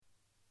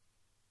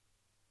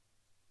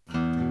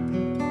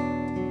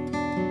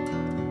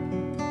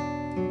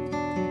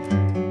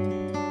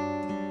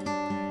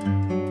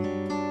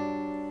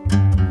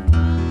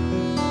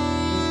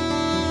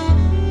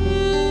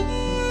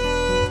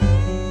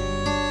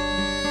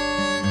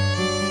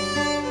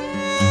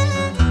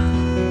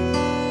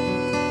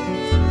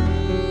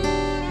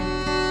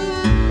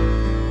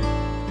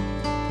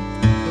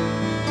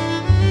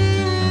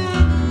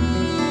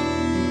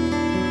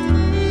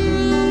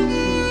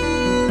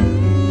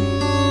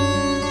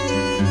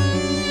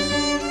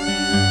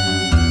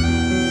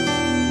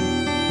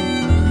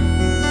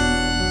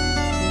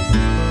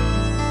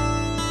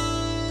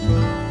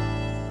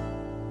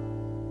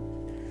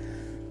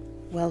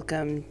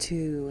Welcome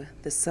to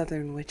the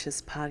Southern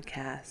Witches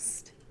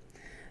Podcast.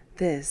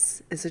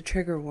 This is a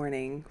trigger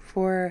warning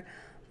for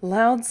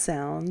loud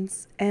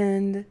sounds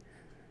and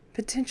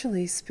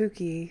potentially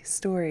spooky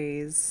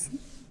stories.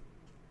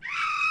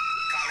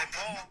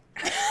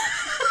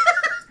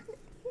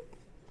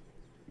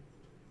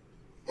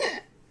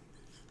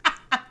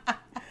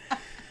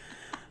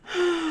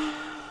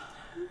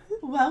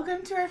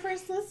 Welcome to our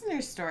first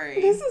listener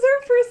story. This is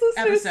our first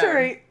listener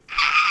story.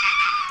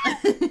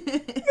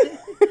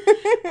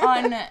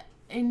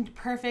 In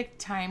perfect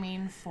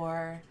timing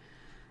for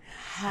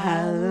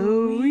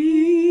Halloween.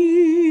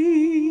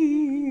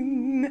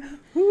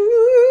 Ooh.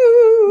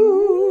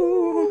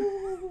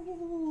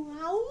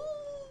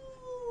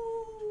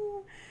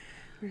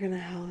 We're gonna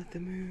howl at the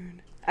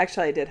moon.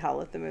 Actually, I did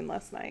howl at the moon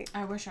last night.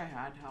 I wish I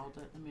had howled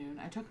at the moon.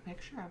 I took a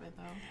picture of it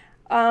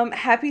though.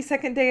 Happy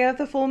second day of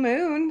the full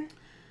moon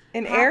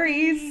in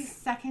Aries.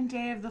 Second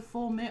day of the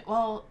full moon.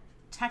 Well,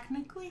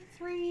 technically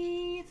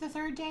the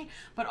third day,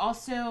 but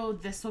also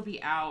this will be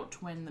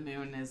out when the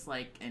moon is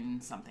like in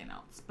something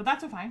else. But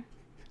that's fine.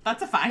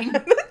 That's fine.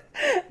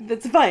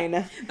 That's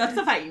fine.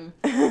 That's fine.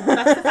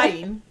 That's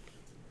fine.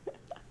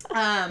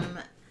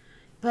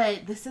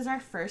 But this is our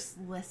first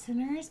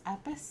listener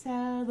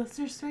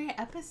story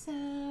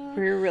episode.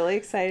 We're really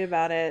excited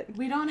about it.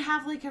 We don't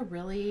have like a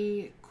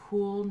really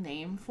cool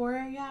name for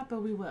it yet,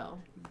 but we will.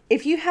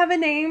 If you have a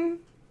name,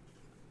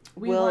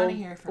 want to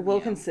hear from you.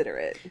 We'll consider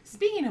it.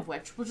 Speaking of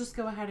which, we'll just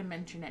go ahead and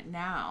mention it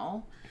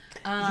now.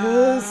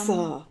 Yes.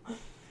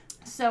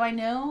 So I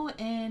know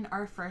in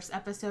our first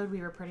episode,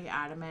 we were pretty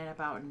adamant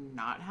about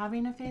not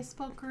having a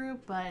Facebook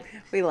group, but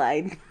we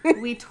lied.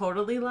 We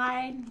totally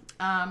lied.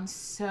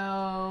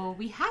 So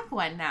we have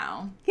one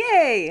now.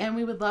 Yay! And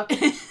we would love...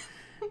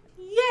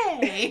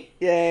 Yay!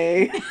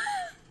 Yay!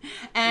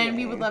 And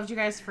we would love you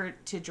guys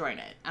to join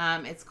it.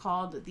 It's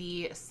called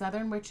the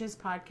Southern Witches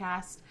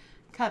Podcast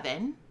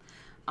Coven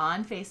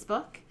on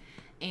Facebook.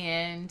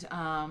 And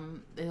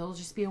it'll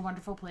just be a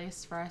wonderful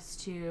place for us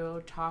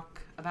to talk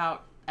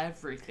about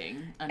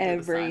everything under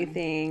the sun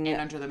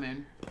and under the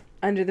moon.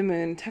 Under the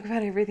moon. Talk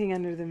about everything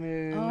under the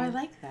moon. Oh, I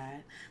like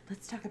that.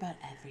 Let's talk about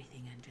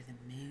everything under the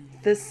moon.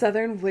 The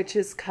Southern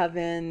Witches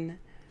Coven.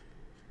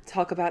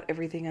 Talk about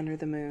everything under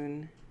the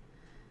moon.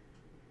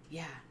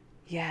 Yeah.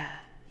 Yeah.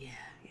 Yeah.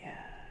 Yeah.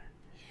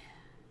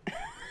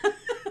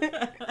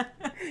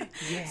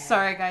 Yeah.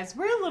 Sorry, guys.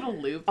 We're a little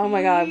loopy. Oh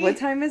my God. What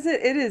time is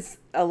it? It is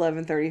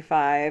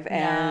 11:35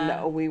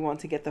 and we want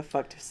to get the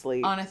fuck to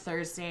sleep. On a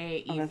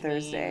Thursday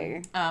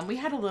evening. We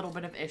had a little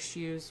bit of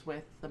issues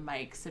with the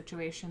mic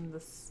situation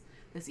this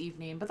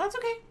evening, but that's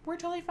okay. We're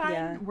totally fine.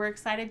 Yeah. We're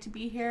excited to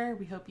be here.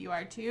 We hope you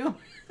are too.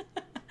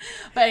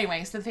 But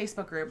anyway, so the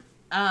Facebook group.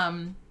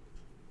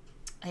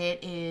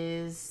 It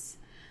is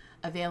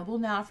available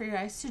now for you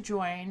guys to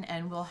join,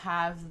 and we'll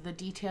have the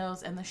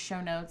details and the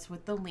show notes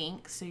with the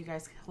link so you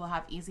guys will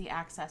have easy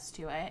access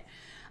to it.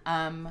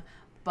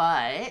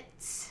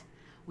 But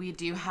we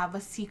do have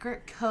a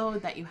secret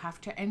code that you have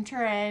to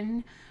enter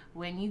in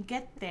when you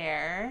get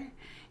there.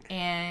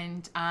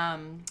 And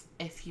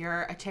if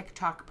you're a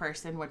TikTok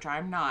person, which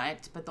I'm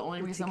not, but the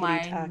only reason why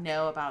I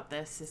know about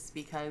this is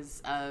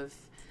because of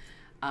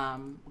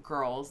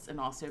girls, and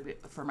also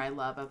for my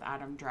love of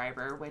Adam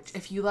Driver, which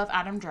if you love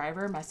Adam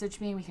Driver, message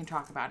me, we can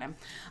talk about him.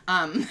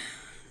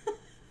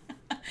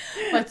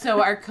 But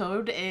so our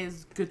code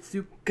is good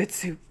soup.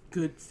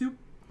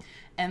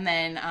 And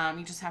then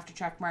you just have to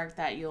check mark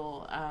that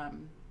you'll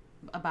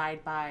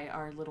abide by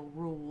our little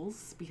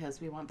rules,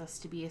 because we want this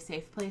to be a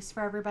safe place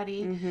for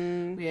everybody.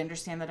 Mm-hmm. We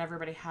understand that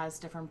everybody has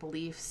different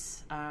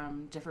beliefs,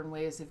 different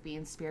ways of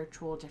being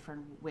spiritual,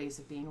 different ways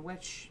of being a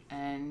witch,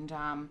 and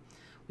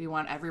we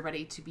want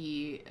everybody to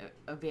be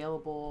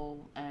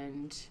available,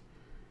 and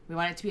we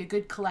want it to be a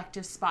good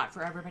collective spot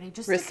for everybody.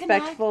 Just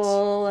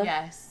respectful. To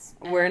connect. Yes.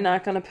 We're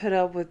not going to put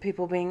up with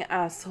people being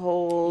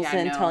assholes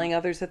telling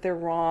others that they're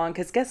wrong.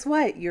 Because guess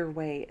what? Your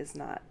way is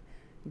not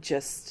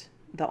just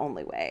the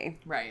only way.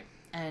 Right.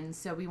 And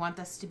so we want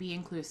this to be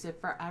inclusive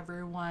for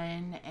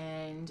everyone,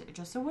 and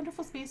just a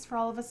wonderful space for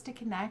all of us to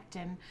connect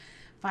and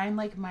find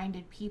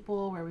like-minded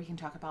people where we can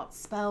talk about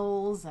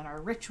spells and our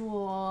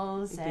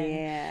rituals.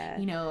 And,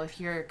 you know, if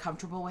you're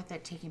comfortable with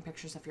it, taking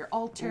pictures of your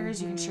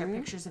altars, you can share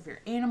pictures of your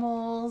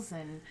animals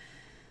and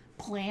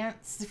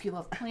plants if you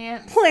love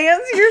plants.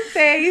 Plants, your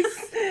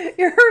face.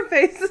 Her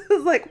face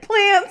is like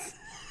plants.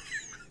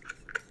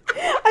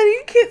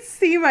 You can't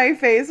see my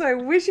face, so I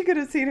wish you could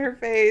have seen her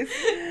face.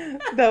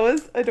 That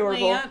was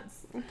adorable.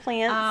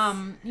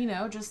 Plants. You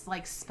know, just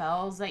like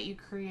spells that you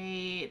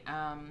create,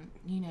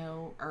 you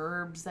know,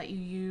 herbs that you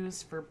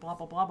use for blah,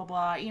 blah, blah, blah,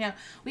 blah. You know,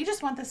 we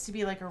just want this to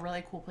be like a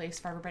really cool place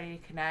for everybody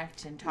to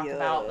connect and talk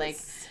about, like,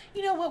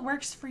 you know, what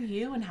works for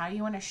you and how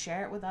you want to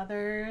share it with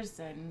others.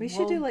 And we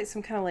should do like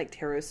some kind of like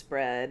tarot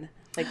spread.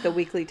 Like the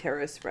weekly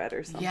tarot spread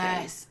or something.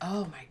 Yes.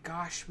 Oh my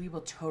gosh, we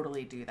will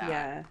totally do that.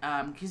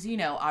 Yeah. Because, you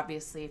know,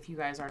 obviously, if you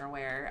guys aren't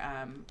aware,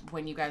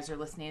 when you guys are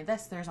listening to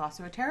this, there's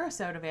also a tarot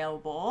sode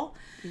available.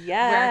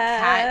 Yes.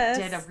 Where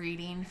Kat did a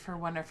reading for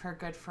one of her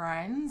good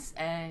friends.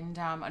 And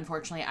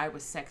unfortunately, I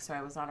was sick, so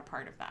I was not a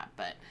part of that.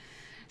 But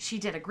she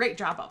did a great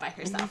job all by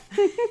herself.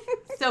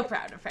 So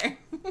proud of her.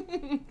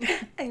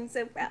 I'm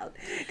so proud.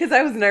 Because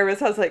I was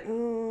nervous. I was like,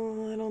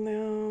 oh, I don't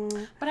know.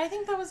 But I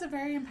think that was a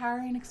very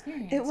empowering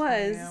experience. It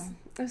was.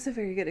 It was a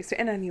very good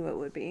experience. And I knew it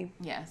would be.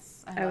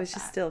 Yes. I was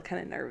just still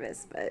kind of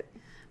nervous, but yes.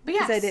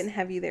 Because I didn't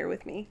have you there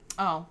with me.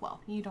 Oh, well,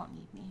 you don't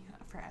need me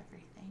for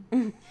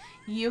everything.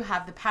 You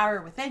have the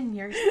power within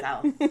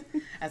yourself.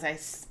 As I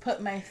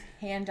put my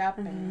hand up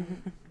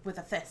and with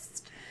a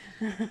fist.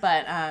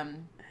 But,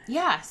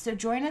 yeah, so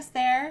join us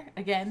there.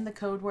 Again, the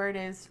code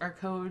is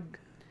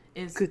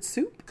Good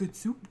soup. Good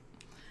soup.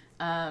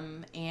 Yeah,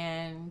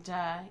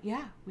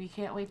 we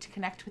can't wait to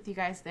connect with you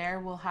guys there.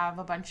 We'll have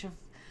a bunch of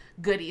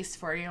goodies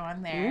for you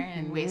on there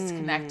and ways to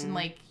connect and,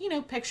 like, you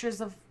know,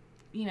 pictures of,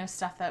 you know,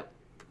 stuff that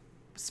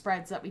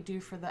spreads that we do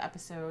for the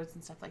episodes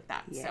and stuff like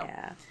that.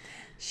 Yeah. So,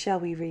 shall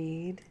we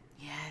read?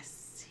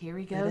 yes, here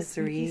we go. Let us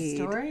read.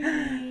 Story.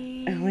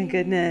 Oh my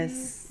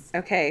goodness.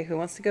 Okay, who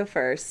wants to go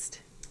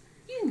first?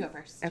 You can go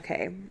first.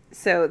 Okay,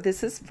 so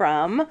this is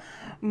from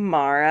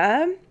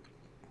Mara.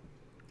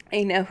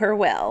 I know her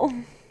well.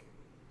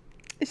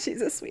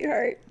 She's a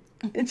sweetheart,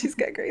 and she's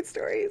got great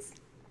stories.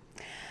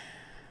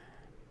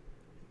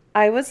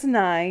 I was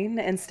 9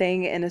 and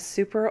staying in a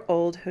super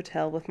old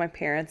hotel with my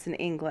parents in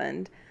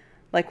England,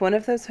 like one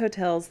of those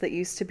hotels that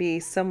used to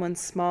be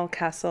someone's small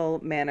castle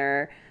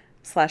manor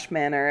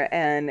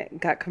and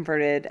got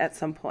converted at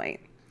some point.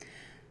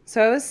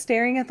 So I was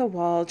staring at the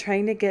wall,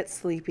 trying to get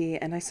sleepy,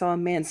 and I saw a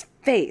man's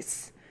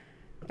face,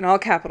 in all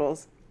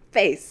capitals,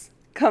 face,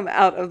 come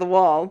out of the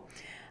wall.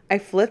 I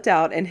flipped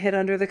out and hid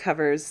under the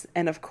covers,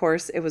 and of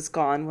course it was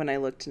gone when I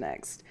looked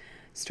next.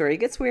 Story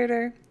gets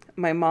weirder.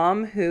 My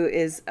mom, who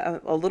is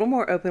a little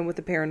more open with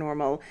the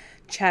paranormal,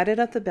 chatted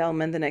up the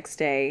bellman the next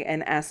day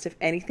and asked if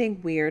anything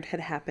weird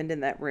had happened in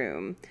that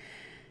room.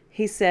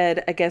 He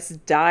said, I guess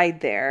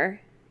died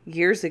there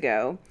years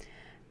ago,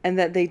 and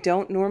that they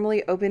don't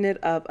normally open it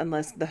up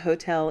unless the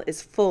hotel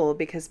is full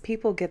because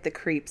people get the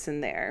creeps in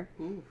there.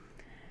 Ooh.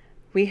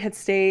 We had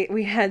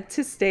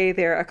to stay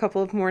there a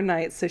couple of more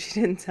nights, so she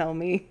didn't tell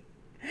me.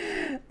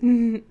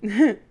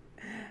 The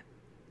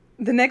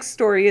next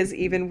story is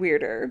even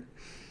weirder.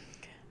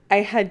 I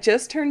had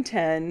just turned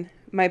 10.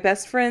 My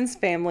best friend's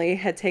family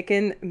had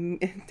taken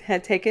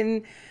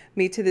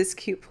me to this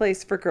cute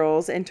place for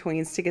girls and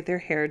tweens to get their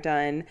hair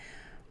done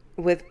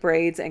with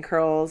braids and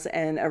curls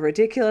and a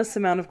ridiculous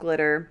amount of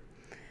glitter.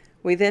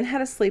 We then had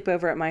a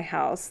sleepover at my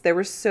house. There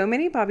were so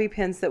many bobby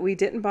pins that we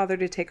didn't bother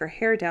to take our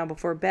hair down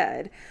before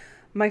bed.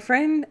 My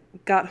friend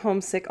got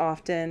homesick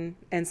often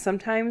and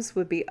sometimes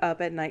would be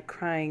up at night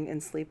crying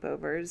in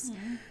sleepovers.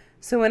 Mm.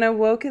 So when I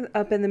woke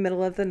up in the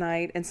middle of the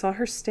night and saw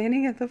her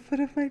standing at the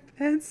foot of my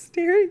bed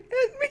staring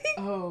at me.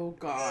 Oh,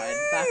 God.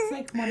 That's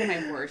like one of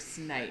my worst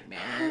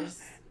nightmares.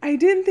 I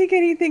didn't think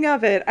anything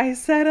of it. I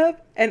sat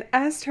up and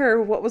asked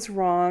her what was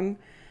wrong.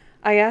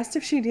 I asked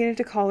if she needed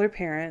to call her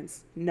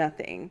parents.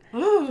 Nothing.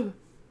 I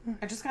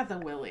just got the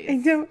willies. I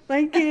don't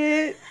like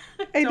it.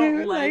 I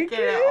don't like it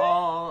at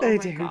all. I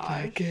don't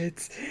like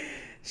it.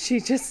 She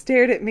just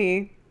stared at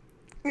me.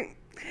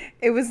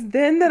 It was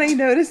then that I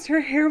noticed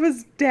her hair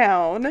was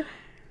down.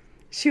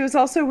 She was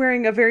also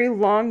wearing a very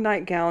long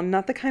nightgown,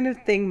 not the kind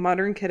of thing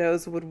modern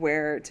kiddos would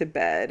wear to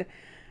bed.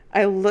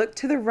 I looked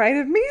to the right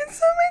of me and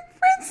saw my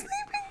friend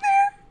sleeping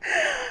there.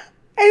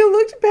 I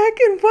looked back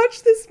and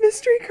watched this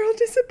mystery girl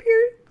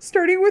disappear,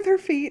 starting with her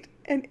feet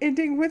and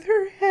ending with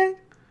her head.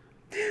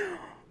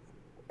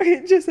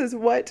 It just says,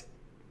 what?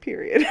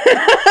 Period.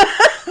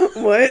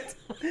 What?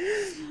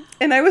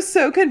 And I was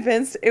so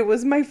convinced it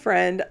was my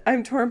friend.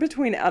 I'm torn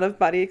between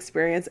out-of-body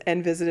experience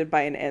and visited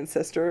by an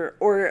ancestor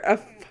or a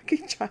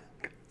fucking child.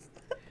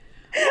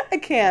 I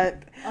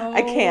can't.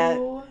 I can't.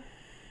 Oh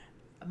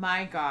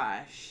my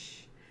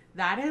gosh.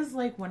 That is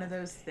like one of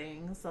those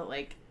things that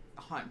like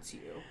haunts you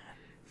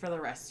for the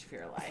rest of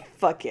your life.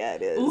 Fuck yeah,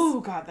 it is.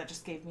 Oh God, that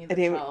just gave me the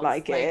chills. I didn't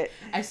like it.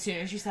 As soon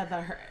as you said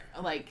that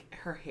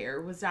her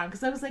hair was down,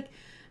 because I was like,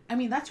 I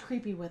mean, that's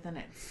creepy within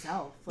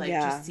itself. Like,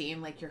 just seeing,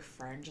 like, your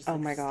friend just, like, oh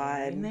my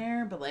standing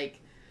there. But,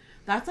 like,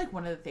 that's, like,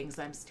 one of the things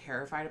I'm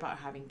terrified about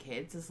having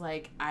kids is,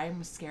 like,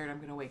 I'm scared I'm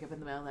going to wake up in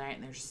the middle of the night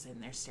and they're just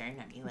sitting there staring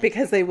at me. Like,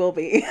 because they will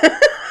be.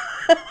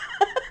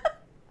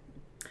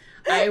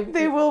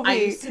 They will be. I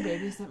used to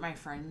babysit my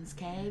friends'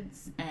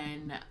 kids,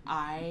 and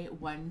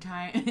one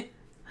time,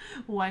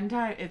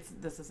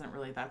 this isn't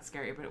really that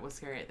scary, but it was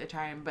scary at the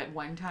time. But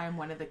one time,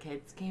 one of the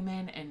kids came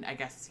in, and I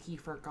guess he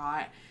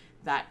forgot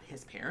that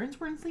his parents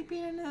weren't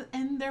sleeping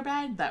in their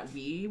bed, that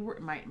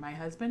my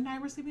husband and I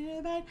were sleeping in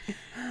the bed,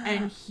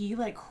 and he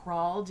like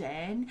crawled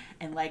in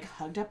and like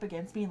hugged up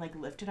against me and like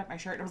lifted up my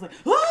shirt, and I was like,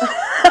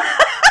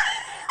 ah!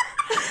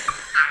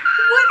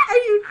 What are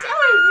you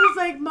doing? He's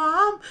like,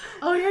 Mom,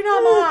 oh, you're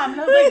not Mom.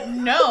 And I was like,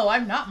 no,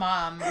 I'm not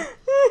Mom.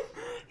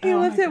 He Oh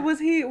left my it. God. Was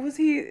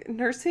he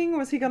nursing?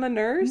 Was he gonna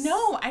nurse?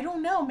 No, I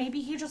don't know.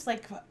 Maybe he just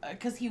like,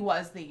 because he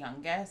was the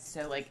youngest.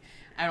 So like,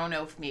 I don't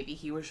know if maybe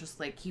he was just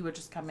like, he would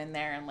just come in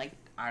there and like,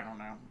 I don't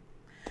know.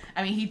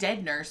 I mean, he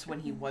did nurse when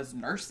he was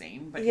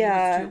nursing, but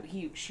Yeah.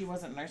 she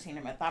wasn't nursing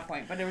him at that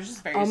point. But it was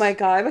just very. Oh my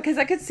God, because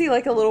I could see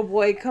like a little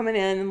boy coming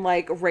in and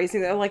like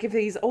raising the, like if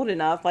he's old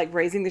enough, like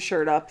raising the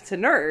shirt up to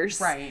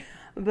nurse. Right.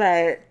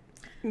 But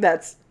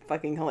that's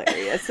fucking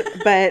hilarious.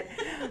 But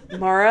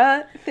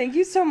Mara, thank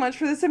you so much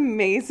for this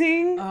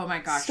amazing Oh my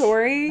gosh.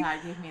 story.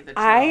 That gave me the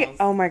chills.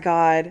 Oh my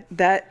God,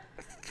 that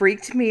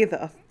freaked me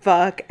the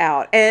fuck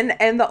out.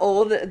 And the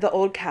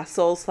old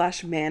castle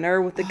 /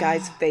 manor with the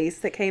guy's face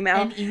that came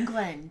out. In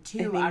England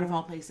too, out of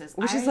all places,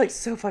 Which is like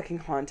so fucking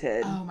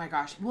haunted. Oh my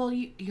gosh. Well,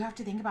 you have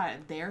to think about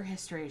it. Their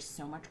history is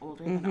so much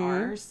older than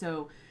ours,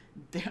 so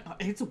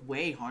it's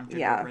way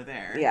haunted over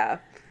there. Yeah.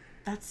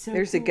 That's so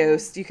There's cool. a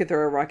ghost. You could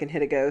throw a rock and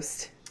hit a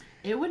ghost.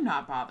 It would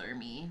not bother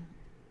me.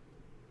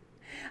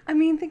 I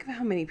mean, think of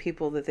how many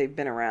people that they've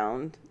been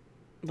around.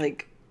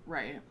 Like,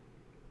 Right.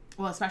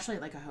 Well, especially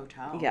like a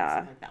hotel. Yeah. Or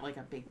something like that, like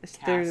a big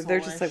they're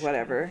just like,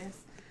 whatever. Kind of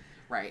place.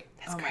 Right.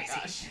 That's my crazy.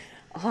 gosh.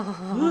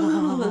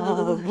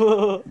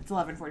 oh. It's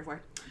 11:44.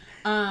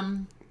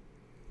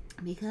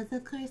 Because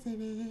of course it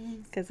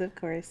is. Because of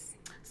course.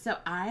 So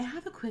I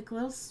have a quick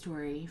little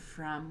story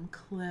from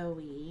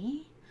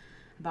Chloe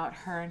about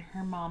her and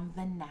her mom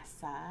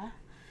Vanessa.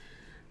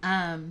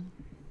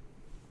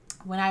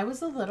 When I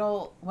was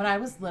little,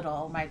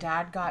 my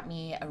dad got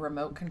me a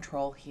remote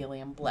control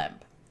helium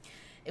blimp.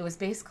 It was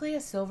basically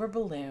a silver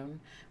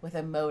balloon with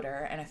a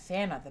motor and a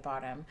fan at the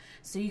bottom,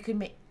 so you could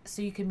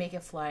make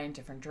it fly in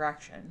different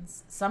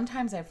directions.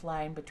 Sometimes I'd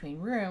fly in between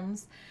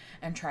rooms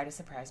and try to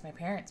surprise my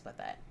parents with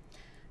it.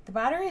 The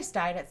batteries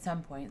died at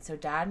some point, so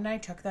Dad and I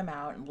took them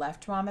out and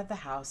left Mom at the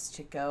house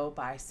to go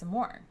buy some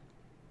more.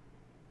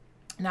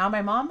 Now,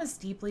 my mom is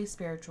a deeply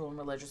spiritual and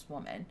religious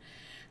woman.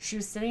 She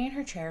was sitting in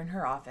her chair in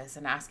her office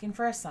and asking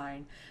for a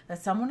sign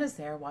that someone is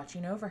there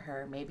watching over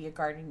her, maybe a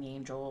guardian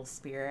angel,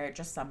 spirit,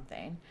 just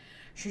something.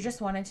 She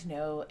just wanted to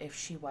know if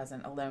she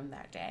wasn't alone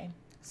that day.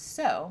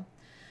 So,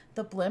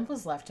 the blimp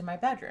was left in my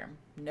bedroom.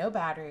 No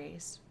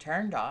batteries,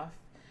 turned off,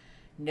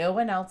 no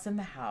one else in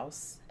the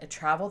house. It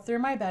traveled through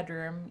my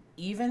bedroom,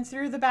 even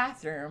through the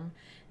bathroom,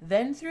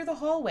 then through the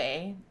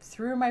hallway,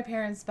 through my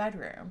parents'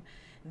 bedroom,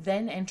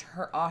 then into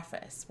her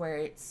office, where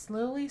it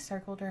slowly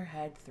circled her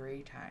head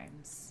 3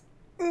 times.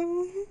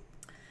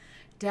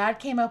 Dad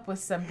came up with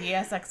some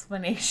BS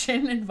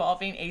explanation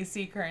involving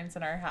AC currents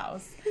in our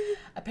house.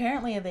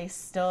 Apparently, they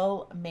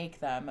still make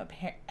them,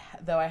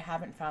 though I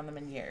haven't found them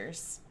in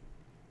years.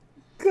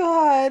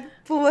 God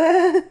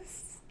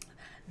bless.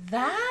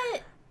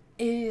 That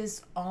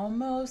is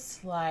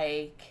almost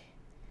like,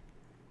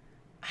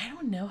 I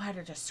don't know how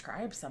to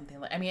describe something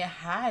like,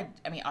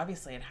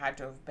 obviously it had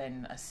to have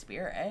been a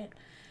spirit,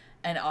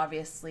 and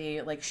obviously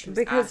like she was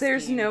Because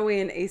there's asking, no way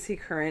an AC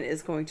current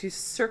is going to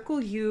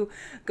circle you,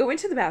 go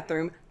into the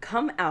bathroom,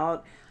 come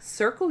out,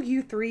 circle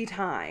you 3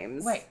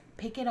 times. right,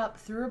 pick it up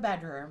through a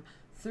bedroom,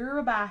 through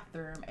a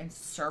bathroom, and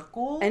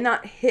circle. And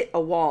not hit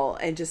a wall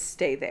and just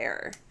stay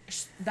there.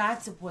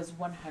 That was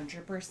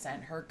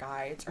 100% her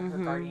guides or her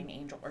guardian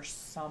angel or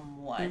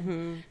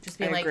someone. Just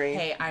being I like, agree.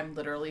 hey, I'm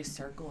literally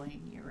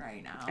circling you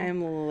right now.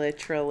 I'm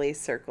literally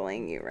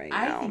circling you right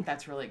now. I think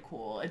that's really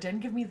cool. It didn't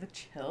give me the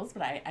chills,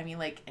 but I mean,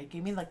 like, it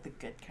gave me, like, the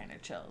good kind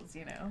of chills,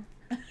 you know?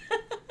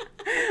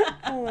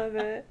 I love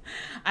it.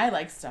 I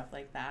like stuff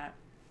like that.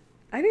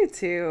 I do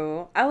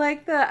too. I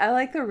like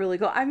the really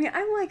cool. I mean,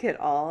 I like it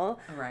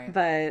all. Right.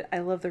 But I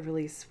love the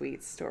really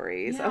sweet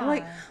stories. I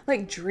Yeah.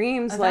 like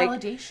dreams, A like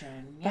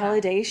validation. Yeah.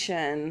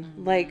 validation.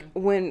 Like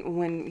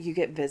when you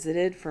get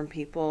visited from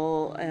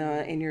people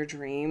in your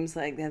dreams,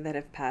 like that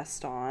have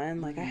passed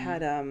on. Like I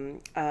had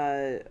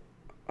a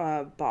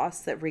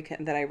boss that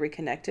I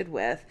reconnected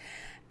with.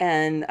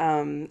 And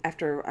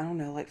after, I don't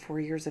know, like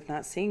 4 years of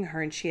not seeing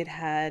her, and she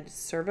had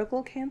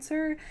cervical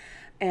cancer,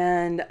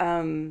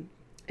 and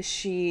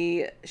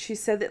she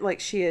said that like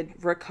she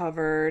had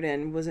recovered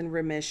and was in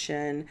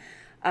remission,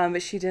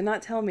 but she did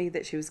not tell me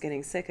that she was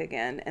getting sick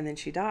again, and then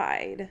she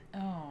died.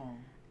 Oh.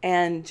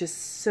 And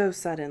just so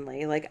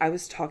suddenly, like I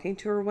was talking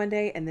to her one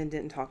day and then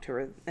didn't talk to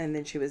her, and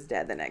then she was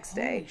dead the next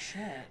day.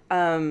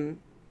 Holy shit.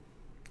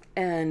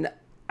 And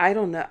I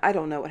don't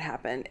know what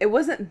happened. It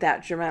wasn't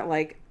that dramatic.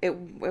 Like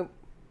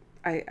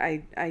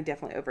I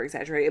definitely over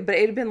exaggerated, but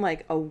it had been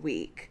like a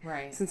week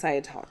Right. since I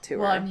had talked to her.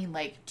 Well, I mean,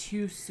 like,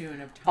 too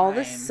soon of time. All of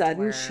a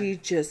sudden, where- she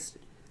just,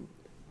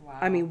 Wow.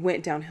 I mean,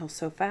 went downhill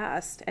so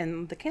fast,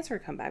 and the cancer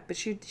had come back, but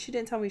she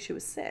didn't tell me she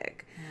was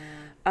sick.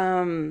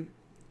 And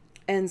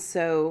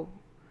so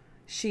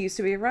she used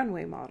to be a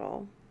runway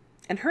model,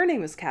 and her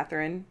name was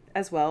Catherine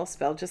as well,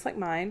 spelled just like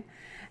mine.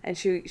 And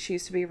she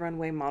used to be a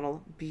runway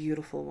model,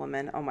 beautiful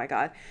woman. Oh my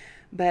God.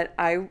 But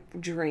I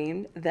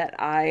dreamed that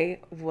I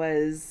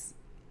was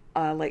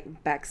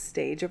like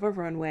backstage of a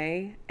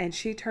runway, and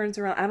she turns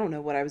around. I don't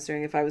know what I was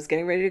doing, if I was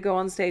getting ready to go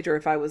on stage or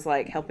if I was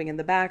like helping in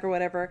the back or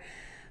whatever.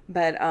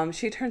 But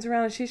she turns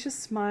around and she's just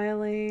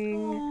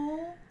smiling. Aw.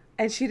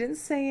 And she didn't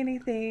say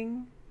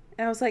anything.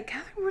 And I was like,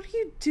 Catherine, what are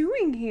you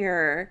doing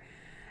here?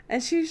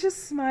 And she was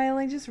just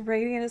smiling, just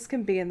radiant as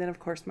can be. And then, of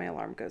course, my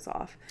alarm goes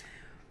off.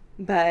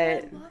 But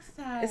I love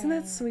that. isn't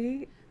that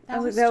sweet?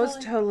 That was was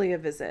totally a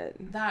visit.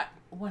 That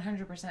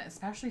 100%,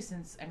 especially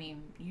since, I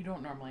mean, you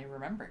don't normally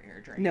remember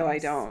your dreams. No, I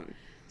don't.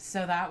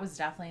 So that was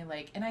definitely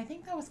like, and I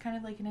think that was kind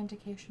of like an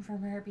indication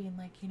from her being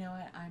like, you know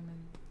what,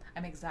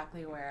 I'm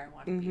exactly where I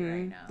want to be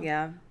right now.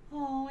 Yeah.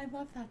 Oh, I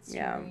love that story.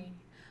 Yeah.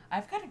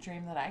 I've got a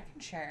dream that I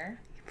can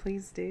share.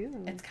 Please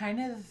do. It's kind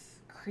of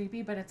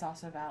creepy, but it's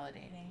also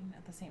validating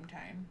at the same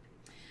time.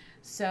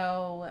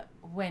 So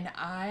when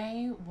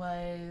I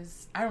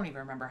don't even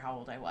remember how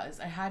old I was.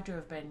 I had to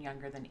have been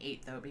younger than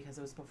 8 though, because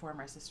it was before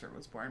my sister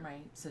was born. My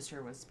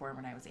sister was born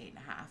when I was 8 and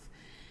a half.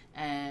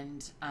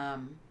 And,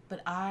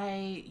 but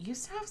I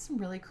used to have some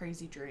really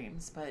crazy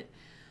dreams, but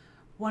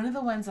one of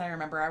the ones I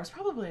remember, I was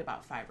probably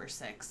about 5 or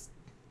 6.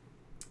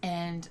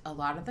 And a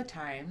lot of the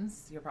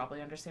times, you'll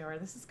probably understand where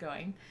this is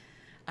going,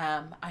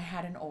 I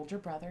had an older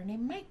brother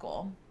named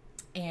Michael.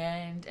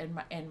 And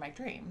in my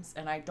dreams,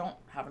 and I don't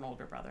have an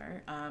older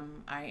brother.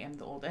 I am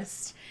the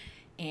oldest,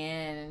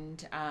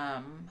 and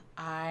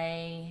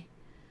I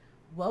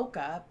woke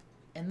up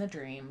in the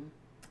dream,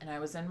 and I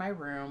was in my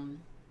room,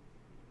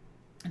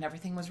 and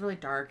everything was really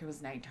dark. It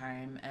was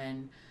nighttime,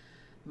 and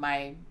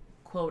my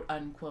quote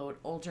unquote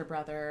older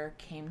brother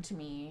came to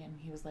me, and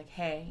he was like,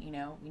 "Hey, you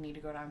know, we need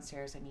to go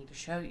downstairs. I need to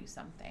show you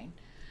something."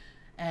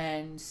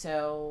 And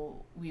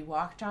so we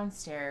walked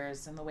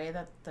downstairs, and the way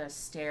that the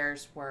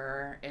stairs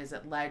were is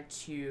it led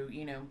to,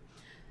 you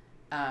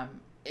know,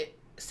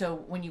 so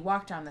when you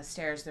walk down the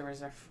stairs, there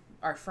was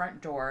our front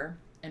door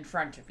in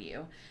front of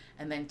you,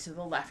 and then to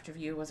the left of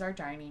you was our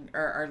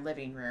our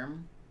living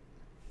room,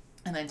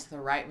 and then to the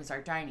right was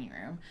our dining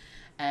room,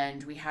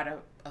 and we had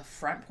a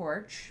front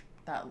porch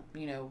that,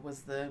 you know,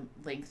 was the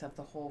length of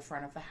the whole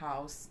front of the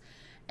house.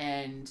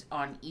 And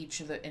in each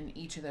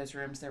of those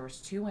rooms, there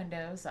was 2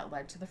 windows that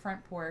led to the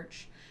front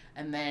porch.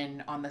 And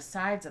then on the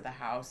sides of the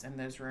house in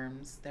those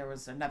rooms, there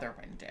was another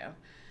window.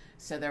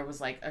 So there was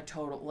like a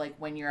total, like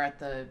when you're at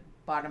the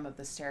bottom of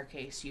the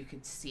staircase, you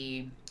could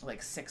see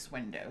like 6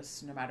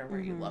 windows, no matter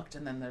where you looked.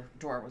 And then the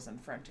door was in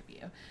front of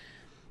you.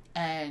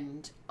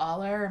 And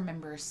all I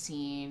remember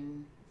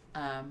seeing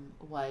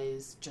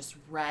was just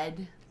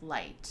red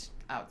light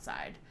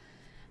outside.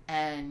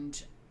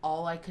 And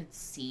all I could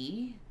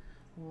see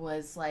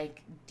was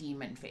like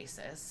demon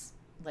faces,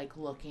 like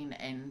looking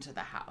into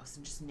the house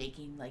and just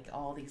making like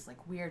all these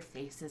like weird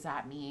faces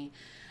at me.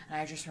 And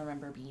I just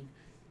remember being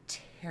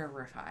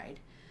terrified.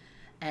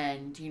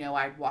 And, you know,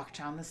 I'd walk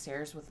down the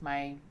stairs with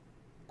my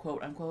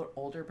quote unquote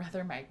older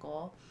brother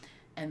Michael,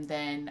 and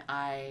then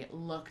I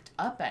looked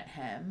up at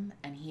him,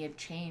 and he had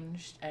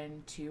changed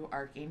into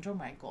Archangel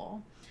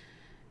Michael,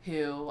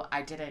 who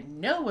I didn't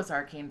know was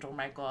Archangel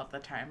Michael at the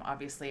time.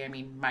 Obviously, I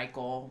mean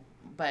Michael,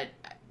 but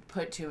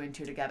put 2 and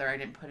 2 together. I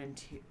didn't put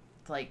into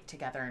like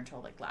together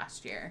until like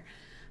last year,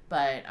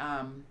 but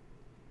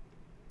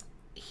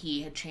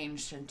he had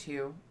changed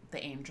into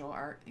the angel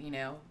art, you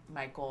know,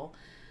 Michael.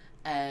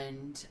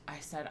 And I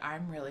said,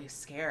 "I'm really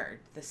scared.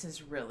 This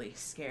is really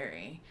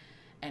scary."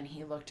 And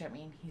he looked at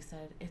me and he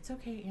said, "It's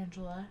okay,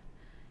 Angela.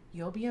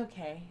 You'll be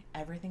okay.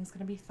 Everything's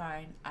gonna be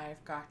fine.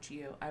 I've got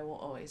you. I will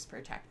always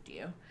protect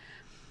you."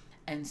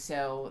 And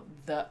so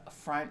the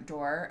front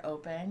door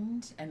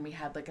opened, and we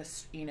had like a,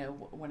 you know,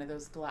 one of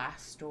those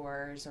glass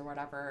doors or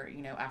whatever,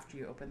 you know, after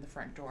you open the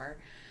front door.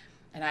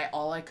 And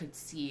all I could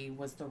see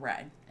was the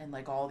red, and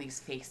like all these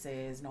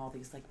faces and all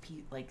these like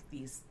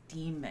these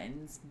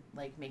demons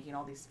like making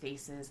all these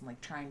faces and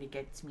like trying to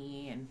get to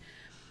me. And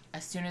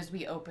as soon as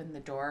we opened the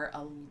door,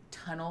 a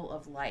tunnel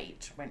of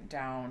light went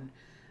down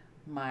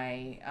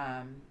my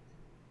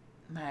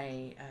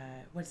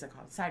what is it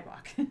called,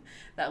 sidewalk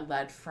that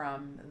led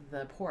from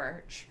the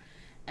porch,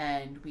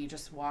 and we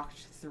just walked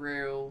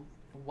through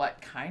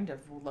what kind of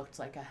looked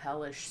like a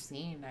hellish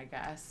scene, I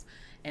guess,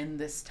 in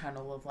this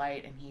tunnel of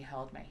light. And he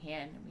held my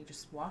hand, and we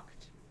just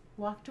walked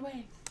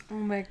away. Oh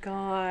my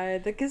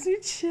God, that gives me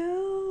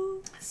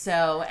chills.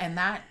 So, and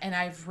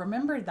I've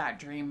remembered that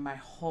dream my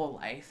whole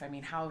life. I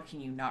mean, how can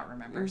you not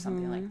remember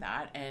something like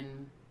that?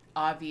 And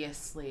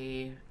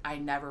obviously, I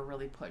never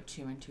really put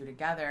 2 and 2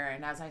 together.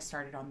 And as I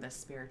started on this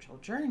spiritual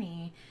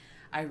journey,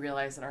 I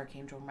realized that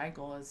Archangel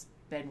Michael has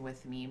been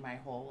with me my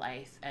whole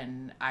life.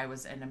 And I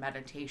was in a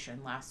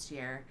meditation last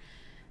year,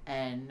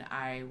 and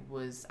I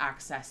was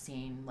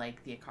accessing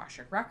like the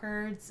Akashic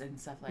records and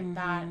stuff like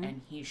that.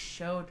 And he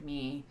showed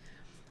me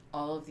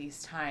all of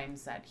these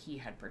times that he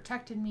had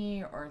protected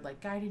me or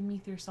like guided me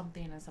through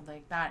something and something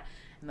like that.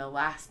 And the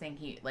last thing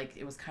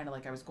it was kind of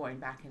like I was going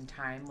back in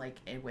time, like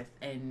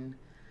within,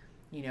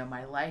 you know,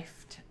 my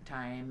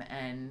lifetime.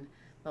 And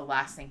the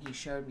last thing he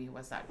showed me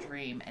was that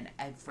dream, and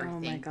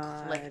everything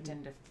clicked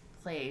into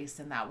place.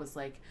 And that was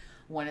like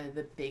one of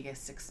the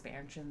biggest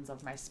expansions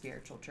of my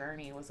spiritual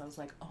journey. Was I was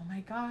like, oh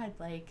my God,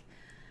 like,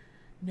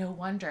 no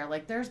wonder.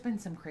 Like, there's been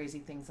some crazy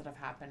things that have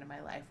happened in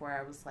my life where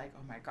I was like,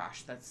 oh my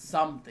gosh, that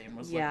something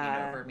was looking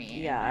over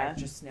me. Yeah. And I've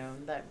just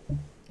known that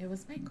It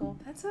was Michael.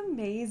 That's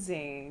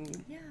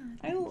amazing. Yeah.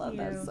 I love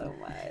that so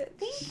much.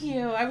 Thank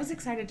you. I was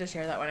excited to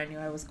share that one. I knew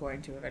I was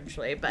going to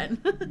eventually,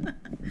 but, but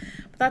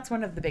that's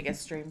one of the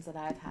biggest dreams that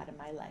I've had in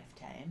my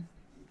lifetime.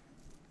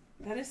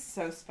 That is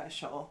so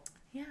special.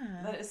 Yeah.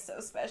 That is so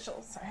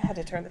special. Sorry, I had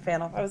to turn the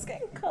fan off. I was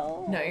getting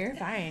cold. No, you're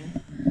fine.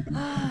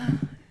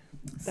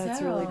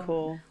 That's really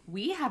cool.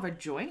 We have a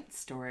joint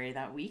story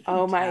that we can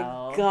Oh my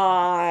tell.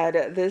 God.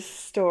 This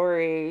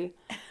story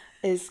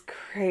is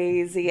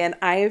crazy. And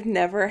I've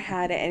never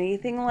had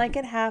anything like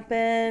it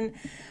happen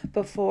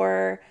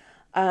before.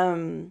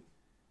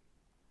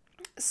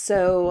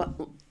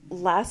 So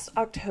last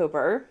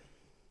October,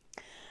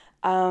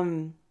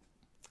 was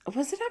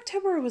it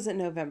October or was it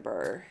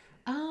November?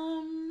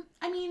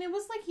 I mean, it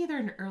was like either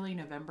in early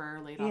November or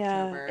late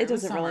Yeah, October. it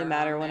doesn't really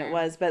matter when it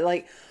was, but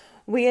like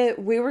we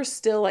were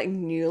still like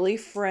newly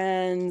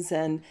friends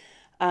and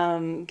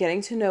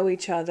getting to know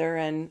each other,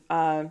 and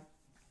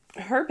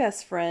her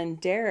best friend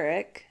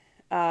Derek,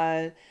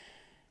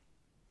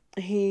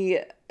 he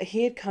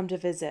had come to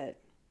visit,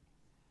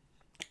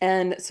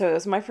 and so it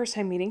was my first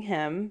time meeting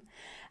him,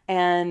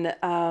 and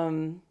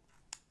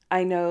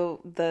I know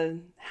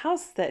the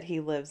house that he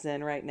lives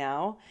in right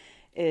now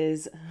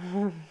is.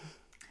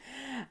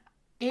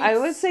 I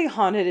would say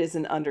haunted is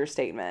an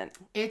understatement.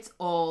 It's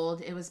old.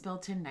 It was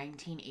built in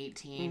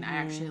 1918. I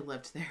actually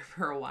lived there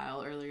for a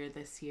while earlier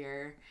this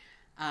year,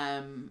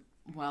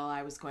 while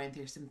I was going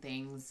through some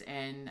things,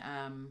 and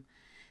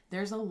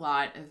there's a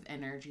lot of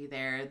energy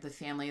there. The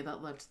family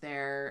that lived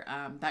there,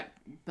 that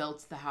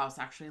built the house,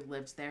 actually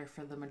lived there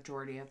for the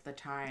majority of the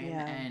time,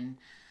 and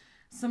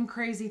some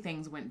crazy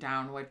things went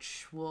down,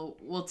 which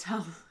we'll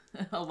tell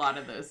a lot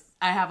of those.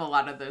 I have a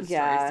lot of those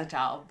stories to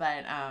tell,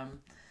 but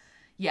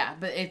yeah,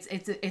 but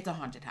it's a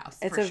haunted house.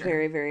 It's a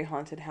very, very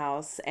haunted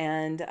house.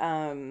 And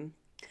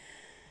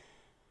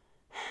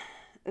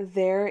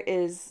there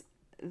is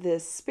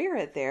this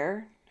spirit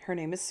there. Her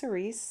name is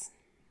Cerise.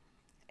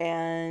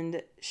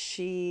 And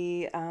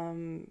she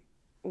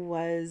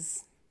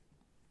was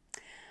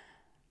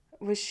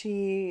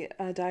she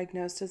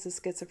diagnosed as a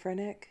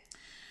schizophrenic?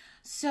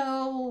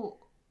 So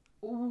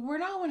we're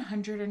not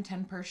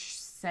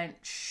 110%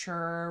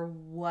 sure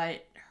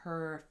what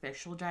her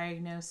official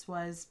diagnosis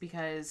was,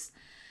 because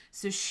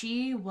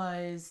she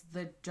was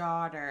the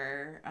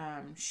daughter,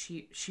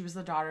 she was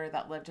the daughter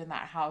that lived in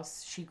that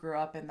house. She grew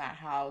up in that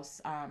house.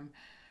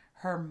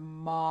 Her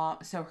mom,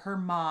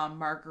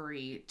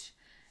 Marguerite,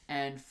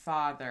 and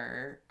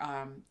father,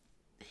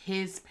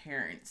 his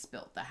parents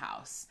built the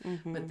house,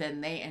 but then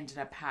they ended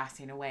up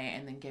passing away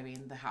and then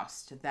giving the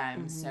house to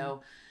them.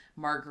 So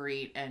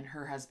Marguerite and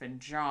her husband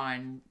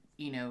John,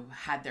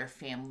 had their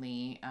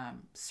family,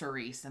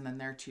 Cerise, and then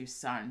their two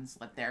sons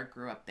lived there,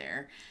 grew up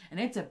there. And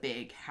it's a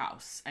big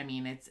house. I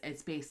mean,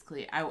 it's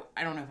basically, I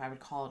don't know if I would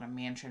call it a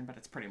mansion, but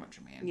it's pretty much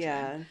a mansion.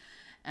 Yeah.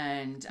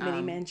 And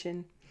mini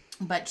mansion.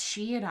 But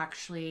she had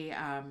actually,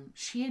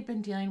 she had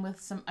been dealing with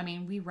some, I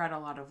mean, we read a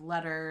lot of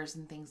letters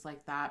and things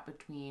like that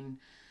between,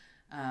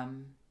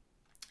 from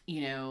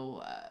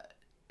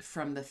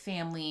the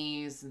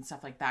families and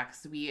stuff like that.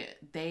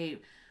 Because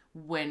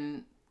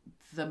when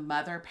the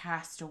mother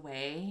passed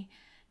away,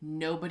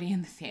 nobody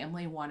in the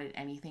family wanted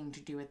anything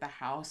to do with the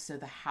house. So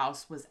the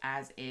house was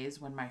as is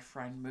when my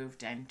friend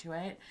moved into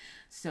it.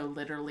 So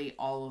literally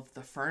all of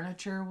the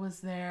furniture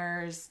was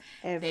theirs.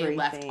 Everything. They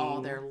left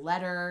all their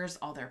letters,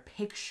 all their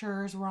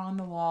pictures were on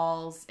the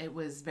walls. It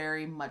was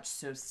very much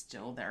so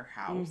still their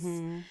house.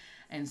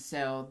 And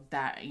so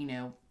that,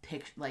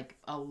 like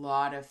a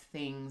lot of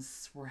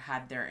things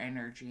had their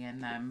energy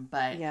in them.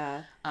 But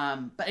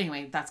but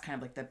anyway, that's kind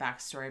of like the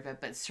backstory of it.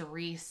 But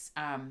Cerise,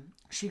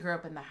 she grew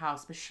up in the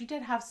house, but she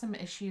did have some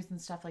issues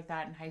and stuff like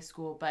that in high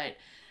school. But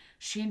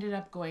she ended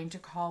up going to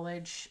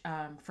college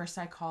for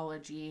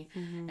psychology,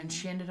 and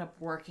she ended up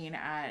working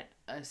at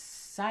a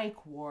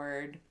psych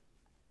ward.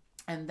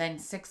 And then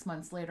 6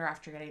 months later,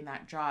 after getting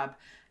that job,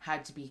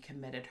 had to be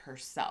committed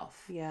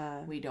herself.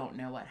 Yeah. We don't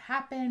know what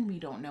happened. We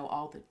don't know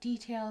all the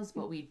details,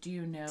 but we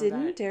do know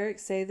Didn't Derek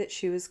say that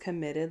she was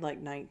committed like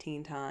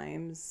 19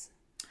 times?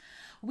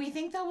 We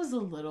think that was a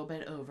little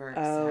bit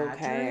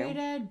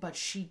over-exaggerated, but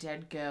she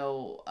did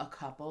go a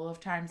couple of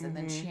times, and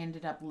then she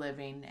ended up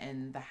living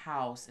in the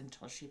house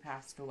until she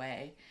passed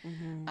away.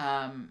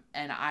 And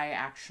I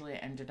actually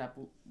ended up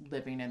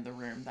living in the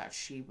room that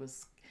she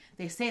was...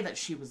 They say that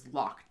she was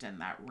locked in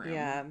that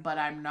room, but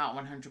I'm not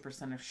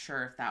 100%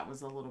 sure if that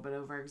was a little bit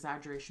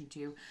over-exaggeration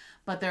too.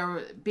 But there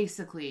were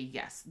basically,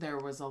 yes, there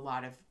was a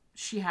lot of...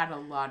 She had a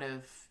lot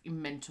of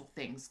mental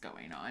things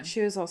going on.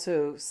 She was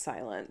also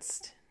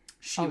silenced.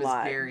 She was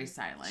very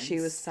silenced.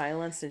 She was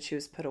silenced, and she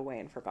was put away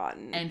and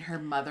forgotten. And her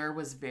mother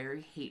was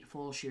very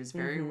hateful. She was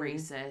very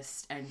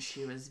racist, and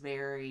she was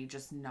very,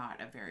 just not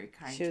a very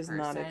kind person. She was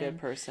not a good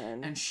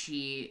person. And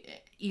she,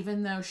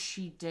 even though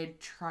she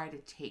did try to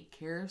take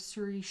care of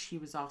Cerise, she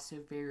was also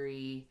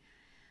very...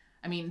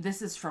 I mean,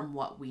 this is from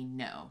what we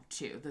know,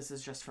 too. This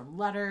is just from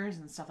letters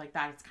and stuff like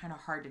that. It's kind of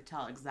hard to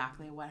tell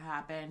exactly what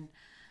happened,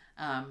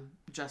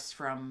 just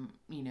from,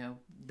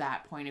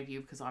 that point of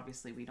view, because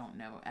obviously we don't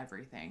know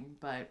everything.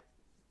 But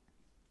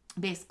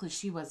basically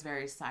she was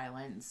very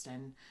silenced,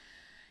 and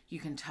you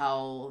can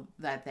tell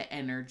that the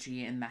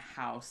energy in the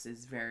house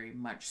is very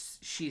much,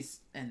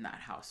 she's in that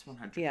house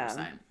 100%.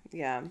 Yeah.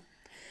 Yeah.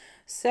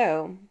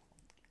 So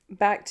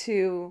back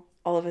to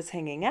all of us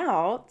hanging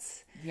out.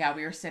 Yeah,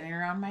 we were sitting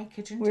around my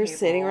kitchen We were table.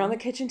 sitting around the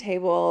kitchen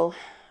table.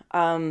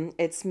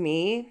 It's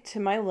me. To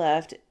my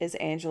left is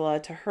Angela.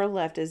 To her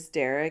left is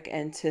Derek.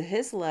 And to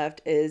his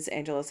left is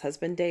Angela's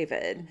husband,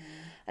 David. Mm-hmm.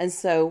 And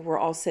so we're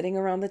all sitting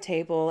around the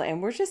table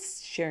and we're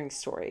just sharing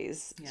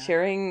stories,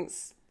 sharing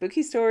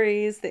spooky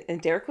stories.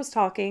 And Derek was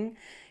talking.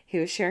 He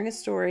was sharing a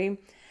story.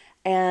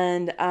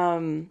 And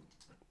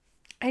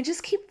I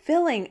just keep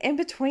feeling, in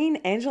between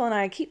Angela and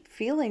I keep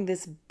feeling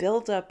this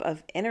buildup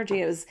of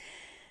energy. It was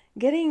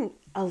getting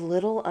a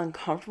little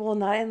uncomfortable,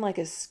 not in like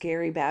a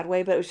scary bad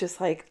way, but it was just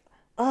like,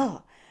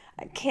 oh,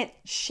 I can't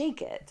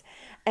shake it.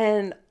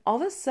 And all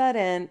of a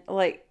sudden,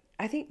 like,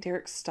 I think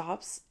Derek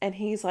stops and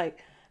he's like,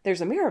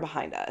 there's a mirror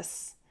behind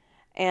us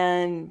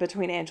and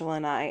between Angela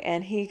and I.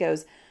 And he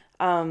goes,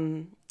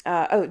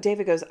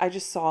 David goes,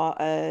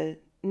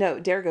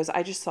 Derek goes,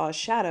 I just saw a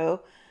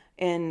shadow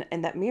in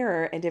that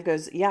mirror. And Dave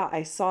goes, yeah,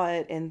 I saw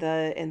it in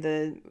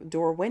the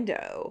door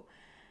window.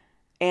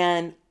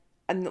 And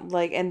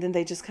then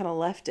they just kind of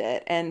left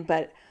it.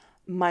 But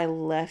my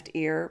left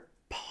ear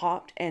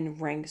popped and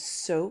rang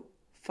so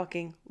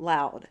fucking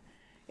loud.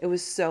 It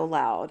was so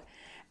loud.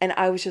 And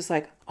I was just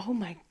like, oh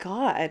my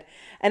God.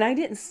 And I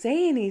didn't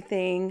say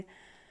anything.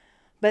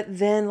 But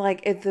then,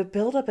 if the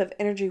buildup of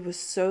energy was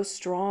so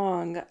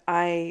strong,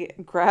 I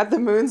grabbed the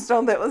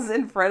moonstone that was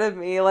in front of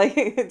me.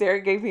 Like,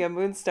 Derek gave me a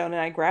moonstone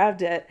and I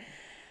grabbed it.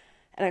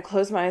 And I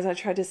closed my eyes. I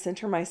tried to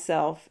center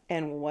myself.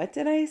 And what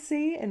did I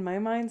see in my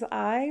mind's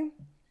eye?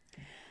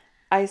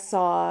 I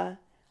saw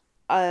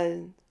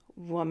a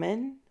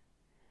woman,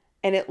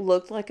 and it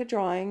looked like a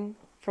drawing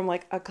from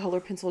like a color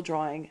pencil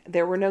drawing.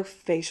 There were no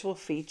facial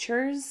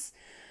features,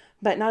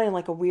 but not in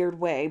like a weird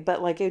way,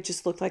 but like it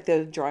just looked like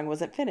the drawing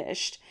wasn't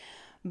finished.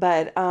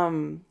 But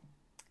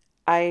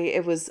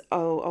it was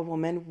a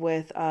woman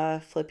with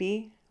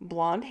flippy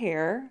blonde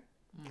hair,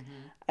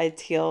 a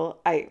teal.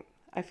 I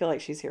feel like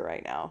she's here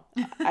right now.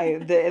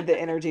 The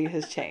energy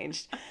has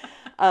changed.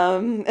 She's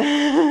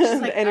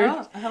like,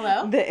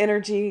 hello. The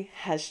energy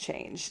has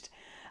changed.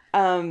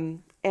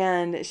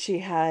 And she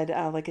had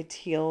like a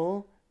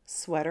teal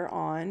sweater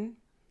on,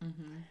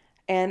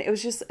 and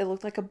it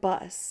looked like a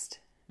bust.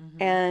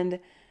 And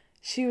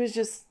she was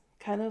just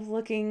kind of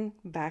looking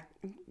back,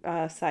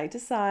 side to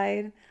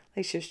side,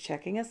 like she was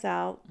checking us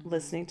out,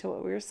 listening to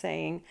what we were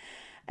saying.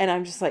 And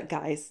I'm just like,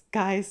 guys,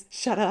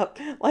 shut up.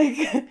 Like,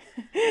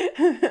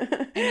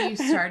 and you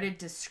started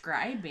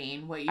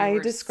describing what you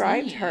were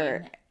described seeing,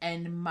 her.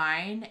 And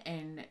mine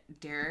and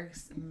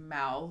Derek's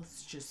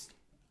mouths just,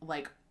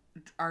 like,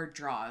 our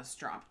jaws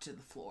dropped to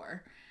the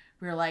floor.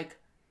 We were like,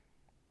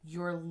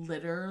 you're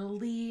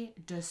literally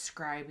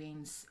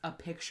describing a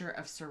picture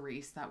of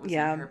Cerise that was in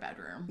her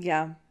bedroom.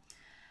 Yeah.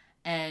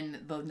 And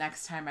the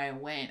next time I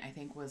went, I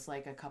think was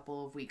like a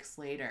couple of weeks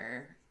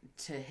later,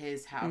 to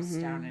his house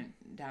down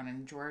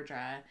in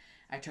Georgia.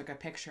 I took a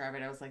picture of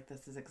it. I was like,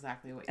 this is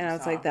exactly what you saw. And I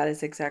was like, that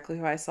is exactly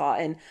who I saw.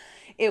 And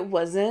it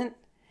wasn't,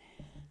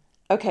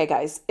 okay,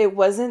 guys, it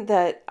wasn't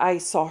that I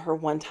saw her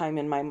one time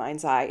in my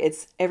mind's eye.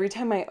 It's every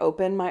time I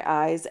opened my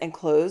eyes and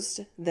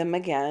closed them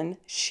again,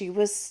 she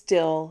was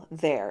still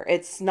there.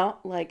 It's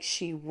not like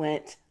she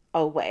went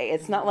away.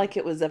 It's not like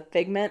it was a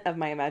figment of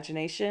my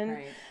imagination.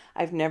 Right.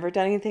 I've never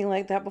done anything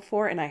like that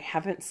before, and I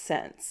haven't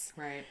since.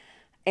 Right.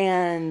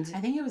 And I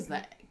think it was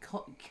the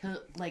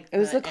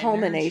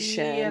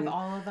culmination of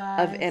all of us,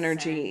 of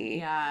energy.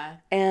 Yeah.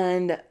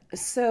 And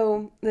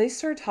so they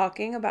started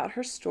talking about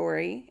her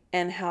story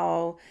and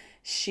how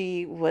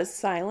she was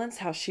silenced,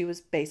 how she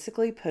was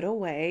basically put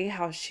away,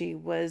 how she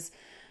was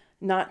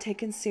not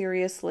taken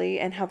seriously,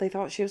 and how they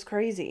thought she was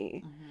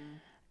crazy.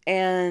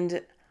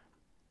 And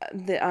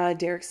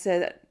Derek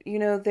said,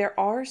 there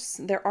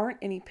aren't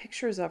any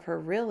pictures of her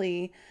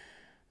really,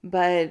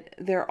 but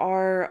there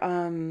are,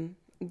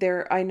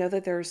 I know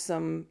that there's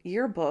some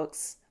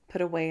yearbooks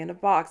put away in a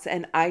box,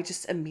 and I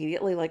just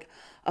immediately, like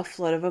a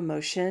flood of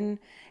emotion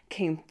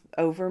came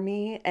over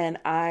me, and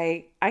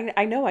I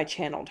know I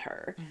channeled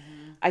her.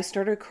 I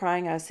started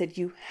crying. I said,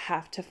 you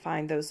have to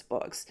find those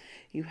books.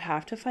 You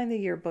have to find the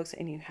yearbooks,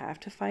 and you have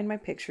to find my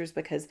pictures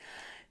because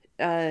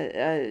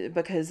I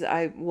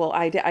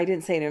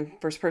didn't say it in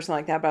first person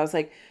like that, but I was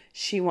like,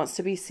 she wants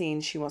to be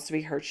seen. She wants to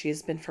be heard. She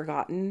has been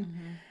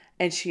forgotten.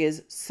 And she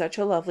is such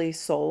a lovely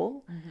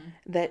soul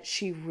that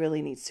she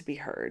really needs to be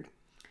heard.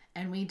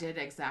 And we did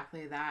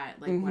exactly that.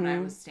 Like when I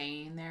was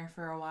staying there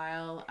for a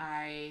while,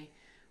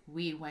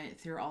 we went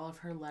through all of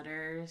her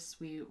letters.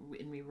 We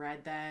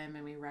read them,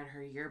 and we read her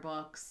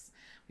yearbooks.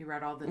 We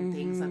read all the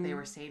things that they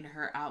were saying to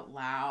her out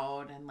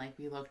loud, and like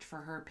we looked for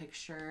her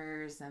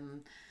pictures,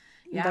 and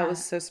yeah, that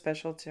was so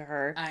special to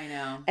her. I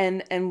know.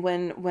 And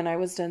when I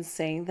was done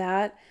saying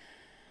that,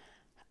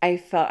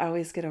 I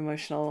always get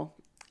emotional.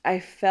 I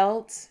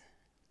felt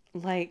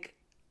like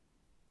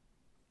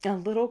a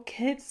little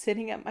kid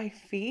sitting at my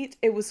feet.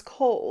 It was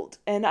cold,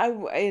 and I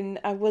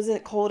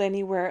wasn't cold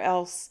anywhere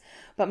else,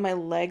 but my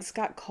legs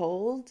got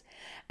cold,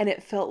 and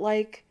it felt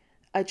like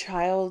a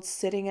child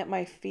sitting at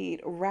my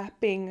feet,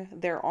 wrapping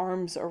their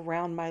arms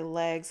around my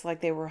legs like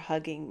they were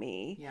hugging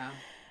me. Yeah.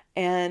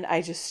 And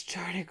I just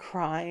started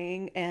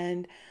crying.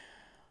 And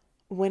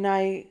when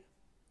I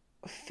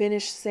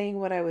finished saying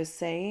what I was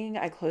saying,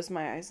 I closed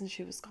my eyes and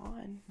she was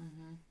gone.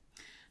 Mm-hmm.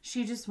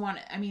 She just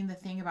wanted, I mean, the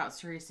thing about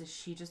Cerise is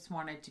she just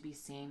wanted to be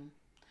seen.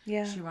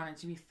 Yeah. She wanted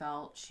to be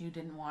felt. She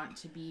didn't want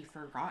to be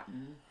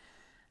forgotten.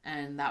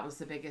 And that was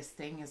the biggest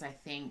thing is I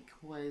think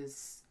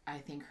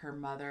her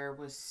mother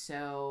was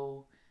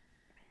so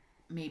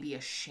maybe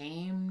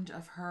ashamed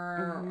of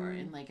her or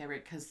in like every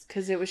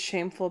because it was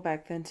shameful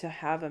back then to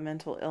have a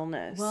mental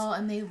illness. Well,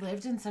 and they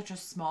lived in such a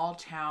small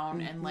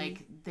town and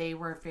like they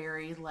were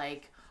very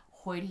like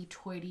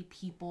hoity-toity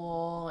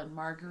people, and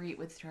Marguerite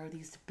would throw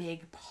these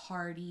big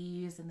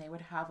parties and they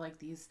would have like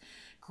these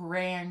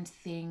grand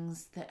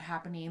things that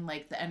happening,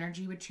 like the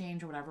energy would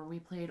change or whatever. We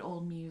played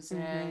old music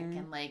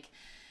and like,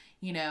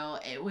 you know,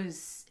 it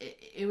was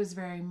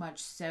very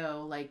much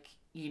so like,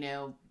 you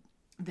know,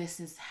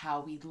 this is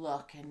how we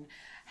look and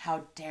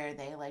how dare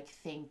they like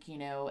think, you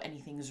know,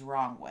 anything's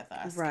wrong with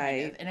us.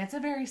 Right. Kind of. And it's a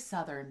very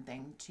Southern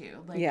thing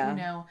too. Like, yeah. You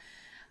know,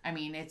 I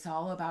mean, it's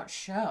all about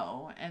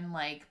show and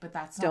like, but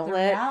that's not the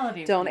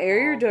reality. Don't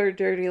air your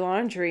dirty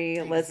laundry.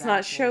 Exactly. Let's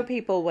not show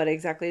people what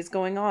exactly is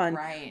going on.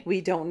 Right.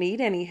 We don't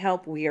need any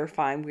help. We are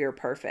fine. We are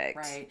perfect.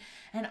 Right.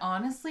 And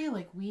honestly,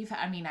 like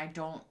I mean, I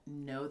don't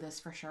know this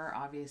for sure,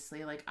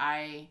 obviously. Like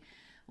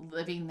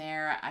living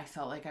there, I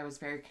felt like I was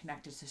very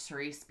connected to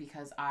Cerise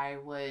because I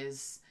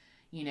was,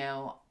 you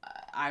know,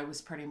 I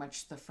was pretty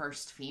much the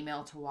first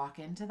female to walk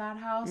into that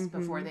house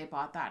before they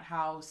bought that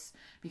house,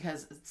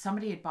 because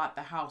somebody had bought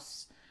the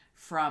house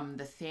from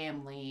the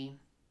family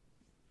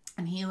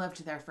and he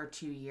lived there for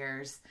 2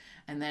 years,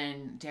 and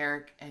then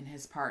Derek and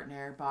his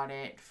partner bought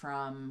it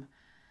from...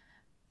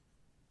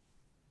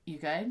 You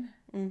good?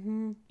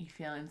 Mm-hmm. You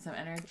feeling some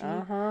energy?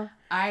 Uh-huh.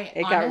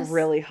 It got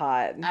really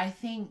hot. I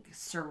think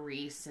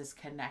Cerise is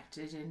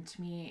connected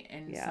into me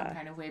in some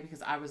kind of way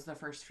because I was the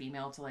first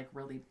female to like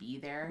really be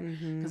there.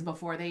 Because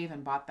before they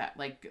even bought that,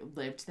 like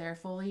lived there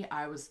fully,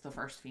 I was the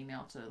first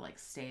female to like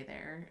stay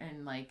there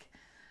and like...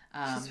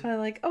 She's probably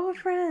like, oh, a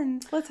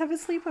friend. Let's have a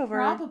sleepover.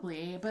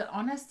 Probably. But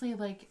honestly,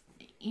 like,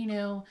 you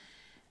know,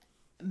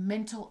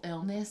 mental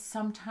illness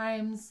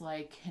sometimes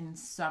like can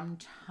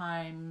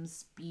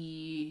sometimes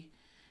be...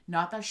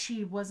 Not that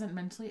she wasn't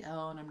mentally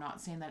ill, and I'm not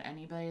saying that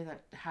anybody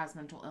that has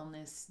mental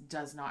illness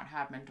does not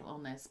have mental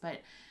illness, but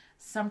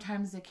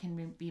sometimes it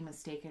can be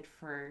mistaken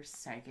for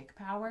psychic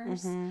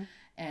powers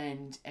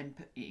and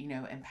you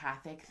know,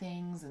 empathic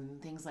things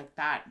and things like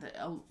that.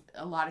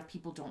 A lot of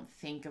people don't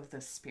think of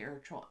the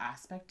spiritual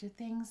aspect of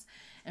things,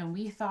 and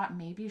we thought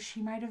maybe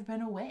she might have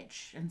been a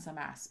witch in some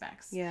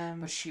aspects. Yeah.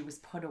 But she was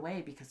put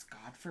away because,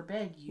 God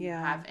forbid, you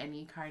have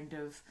any kind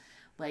of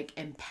like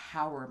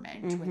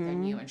empowerment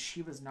within you, and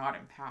she was not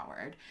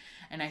empowered.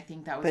 And I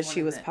think that was but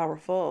she was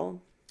powerful.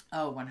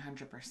 Oh,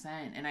 100%.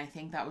 And I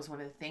think that was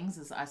one of the things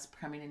is us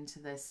coming into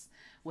this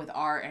with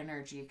our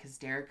energy, because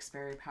Derek's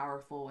very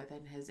powerful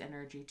within his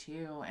energy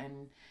too,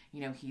 and you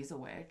know, he's a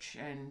witch,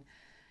 and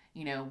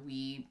you know,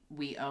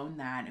 we own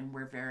that, and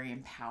we're very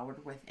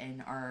empowered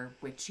within our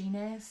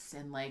witchiness.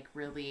 And like,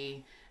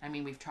 really, I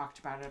mean, we've talked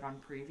about it on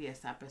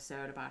previous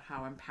episode about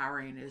how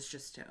empowering it is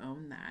just to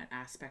own that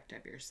aspect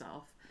of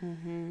yourself.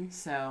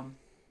 So,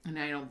 and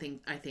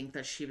I think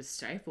that she was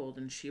stifled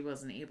and she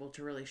wasn't able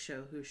to really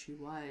show who she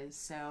was.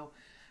 So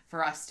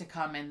for us to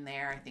come in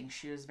there, I think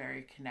she was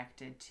very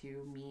connected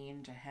to me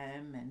and to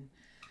him. And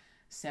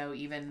so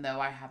even though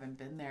I haven't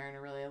been there in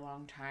a really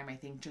long time, I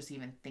think just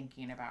even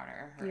thinking about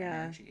her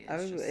energy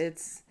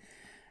is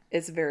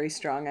it's very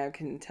strong. I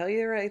can tell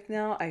you right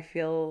now, I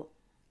feel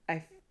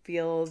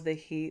the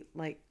heat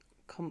like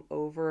come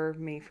over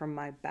me from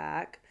my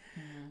back,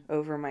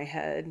 over my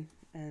head,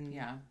 and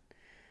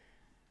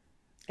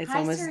it's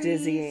almost Cerise.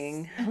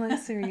 Dizzying. Hello,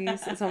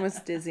 Cerise. It's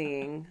almost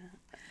dizzying.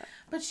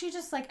 But she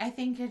just like, I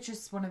think it's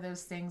just one of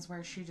those things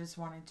where she just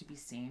wanted to be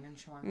seen and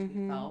she wanted to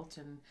be felt,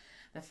 and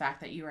the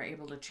fact that you were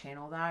able to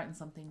channel that in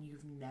something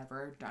you've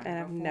never done before.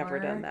 I've never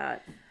done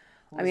that.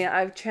 I mean,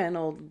 I've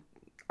channeled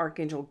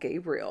Archangel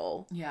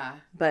Gabriel. Yeah.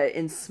 But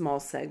in small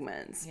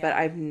segments. Yeah. But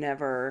I've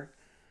never...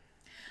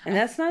 And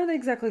that's not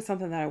exactly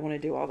something that I want to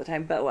do all the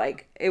time. But,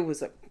 like, it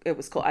was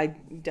cool. I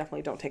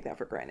definitely don't take that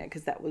for granted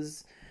because that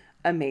was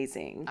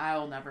amazing.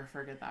 I'll never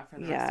forget that for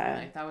the rest of my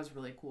life. That was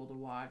really cool to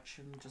watch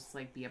and just,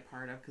 like, be a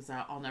part of, because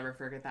I'll never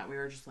forget that. We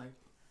were just, like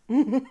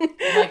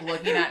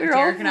looking at...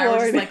 Derek and I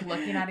were just, like,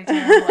 looking at each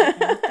other, like,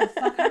 what the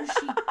fuck?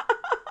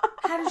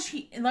 How does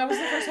she... And that was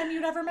the first time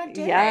you'd ever met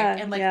Derek. Yeah,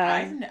 and, like,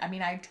 I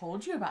mean, I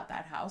told you about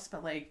that house,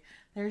 but, like,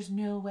 there's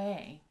no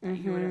way that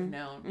you would have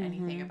known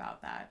anything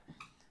about that.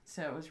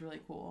 So it was really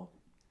cool.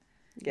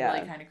 Yeah.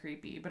 Really kind of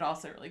creepy, but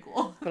also really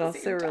cool. But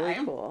also really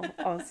cool.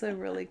 Also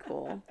really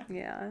cool.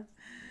 Yeah.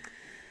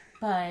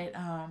 But,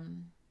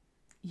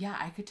 yeah,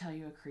 I could tell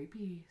you a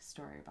creepy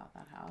story about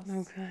that house.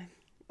 Okay.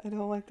 I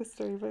don't like the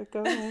story, but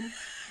go ahead.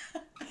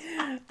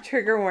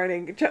 Trigger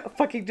warning.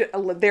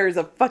 There's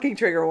a fucking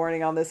trigger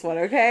warning on this one,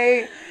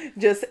 okay?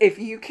 Just if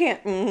you can't.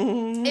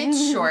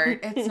 It's short.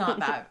 It's not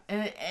that.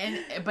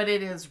 But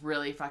it is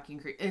really fucking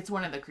creepy. It's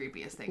one of the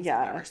creepiest things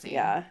I've ever seen.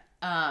 Yeah.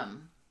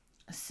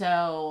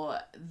 So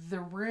the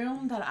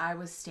room that I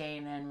was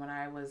staying in when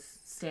I was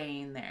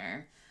staying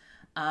there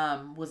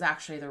was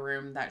actually the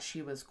room that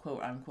she was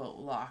quote unquote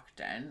locked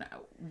in.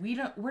 We're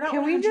not.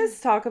 Can we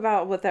just talk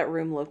about what that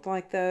room looked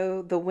like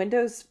though? The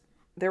windows.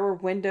 There were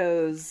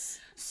windows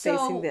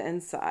facing the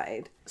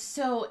inside.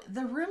 So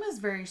the room is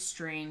very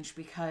strange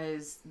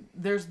because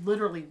there's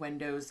literally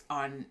windows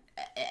on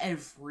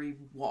every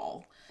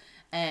wall.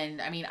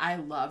 And I mean, I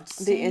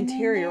loved the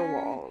interior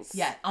walls.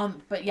 Yeah,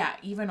 but yeah,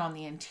 even on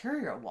the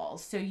interior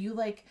walls. So you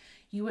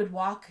would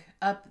walk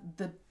up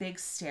the big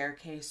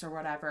staircase or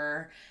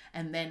whatever,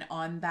 and then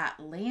on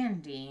that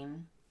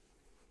landing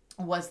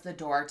was the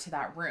door to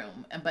that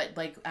room. But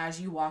like as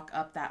you walk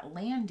up that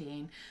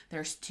landing,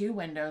 there's 2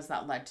 windows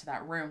that led to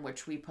that room,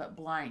 which we put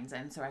blinds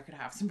in so I could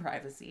have some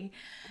privacy.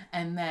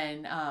 And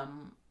then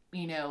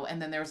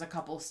and then there was a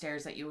couple of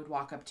stairs that you would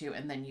walk up to,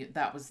 and then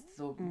that was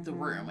the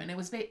room. And it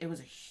was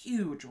a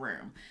huge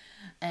room,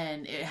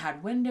 and it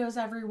had windows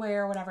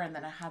everywhere or whatever. And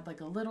then it had like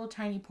a little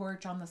tiny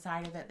porch on the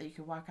side of it that you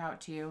could walk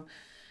out to.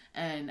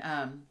 And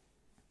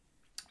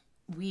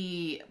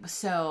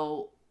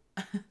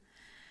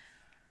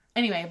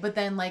anyway, but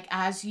then like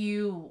as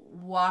you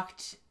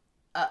walked,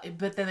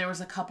 but then there was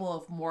a couple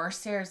of more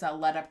stairs that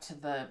led up to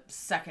the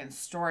second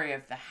story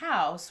of the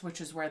house, which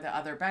is where the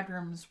other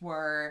bedrooms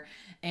were,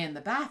 and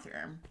the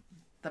bathroom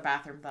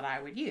that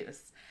I would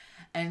use.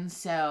 And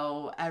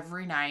so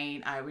every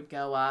night I would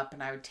go up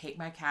and I would take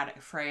my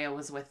cat. Freya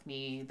was with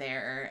me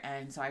there.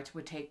 And so I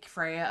would take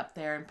Freya up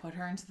there and put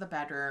her into the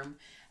bedroom.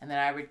 And then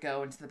I would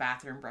go into the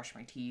bathroom, brush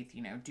my teeth,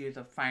 do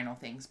the final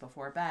things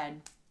before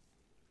bed.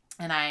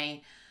 And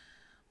I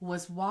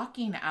was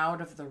walking out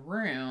of the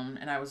room,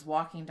 and I was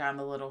walking down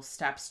the little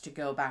steps to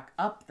go back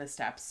up the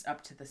steps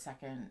up to the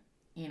second,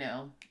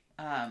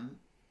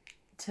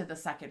 to the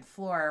second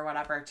floor or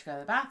whatever to go to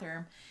the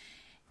bathroom.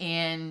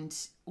 And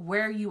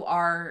where you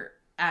are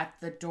at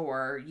the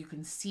door, you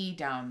can see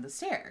down the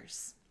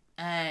stairs,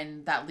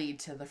 and that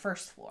lead to the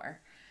first floor.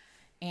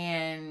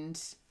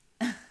 And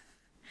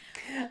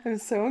I'm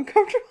so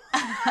uncomfortable.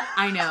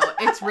 I know.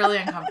 It's really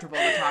uncomfortable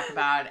to talk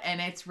about,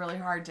 and it's really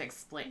hard to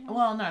explain.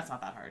 Well, no, it's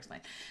not that hard to explain.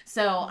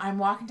 So I'm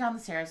walking down the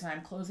stairs, and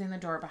I'm closing the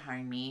door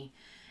behind me,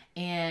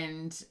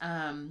 and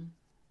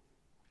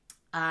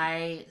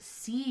I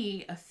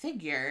see a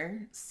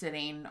figure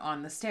sitting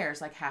on the stairs,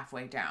 like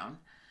halfway down.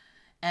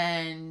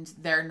 And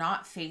they're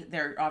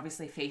they're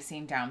obviously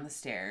facing down the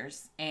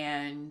stairs.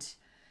 And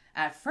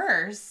at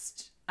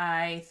first,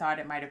 I thought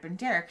it might have been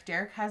Derek.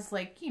 Derek has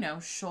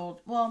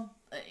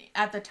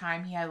at the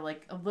time he had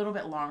like a little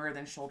bit longer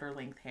than shoulder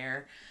length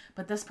hair,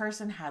 but this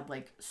person had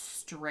like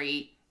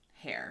straight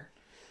hair.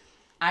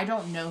 I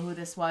don't know who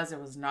this was. It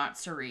was not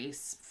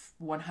Cerise.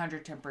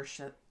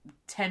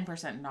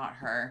 110% not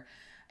her.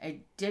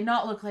 It did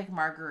not look like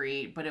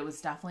Marguerite, but it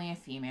was definitely a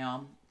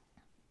female.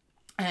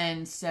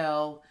 And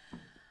so,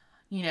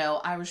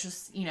 I was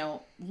just,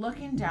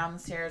 looking down the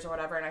stairs or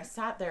whatever, and I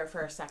sat there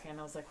for a second.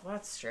 I was like, well,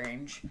 that's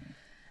strange.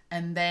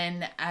 And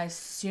then as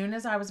soon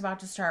as I was about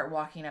to start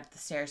walking up the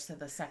stairs to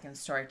the second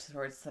story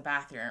towards the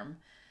bathroom,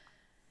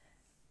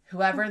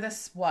 whoever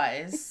this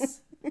was,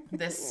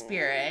 this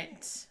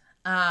spirit,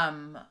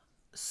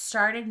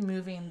 started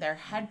moving their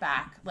head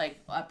back, like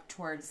up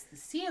towards the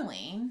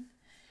ceiling,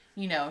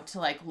 to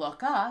like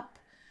look up,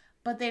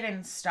 but they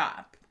didn't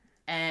stop.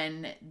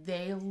 And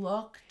they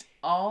looked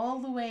all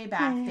the way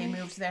back. They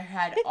moved their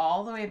head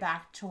all the way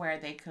back to where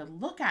they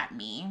could look at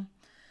me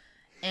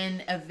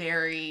in a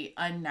very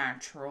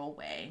unnatural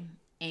way.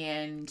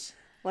 And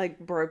like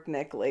broke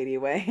neck lady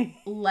way.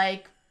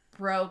 Like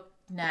broke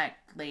neck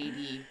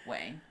lady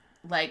way.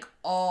 Like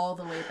all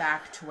the way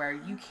back to where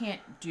you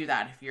can't do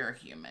that if you're a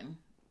human.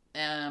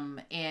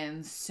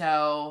 And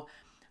so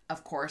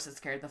of course it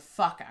scared the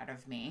fuck out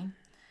of me.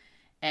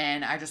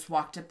 And I just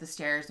walked up the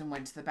stairs and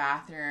went to the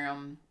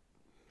bathroom.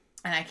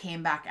 And I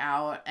came back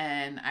out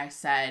and I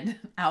said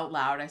out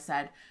loud,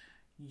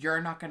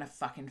 you're not going to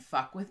fucking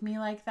fuck with me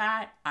like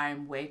that.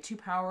 I'm way too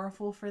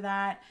powerful for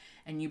that.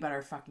 And you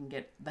better fucking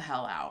get the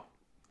hell out.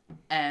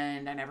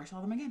 And I never saw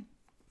them again.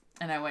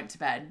 And I went to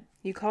bed.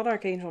 You called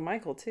Archangel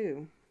Michael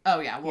too. Oh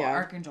yeah. Well, yeah.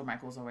 Archangel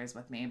Michael's always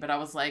with me. But I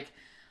was like,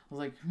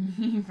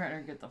 you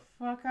better get the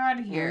fuck out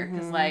of here.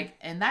 Because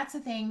and that's the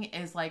thing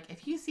is like,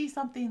 if you see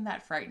something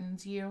that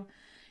frightens you,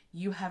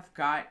 you have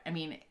got,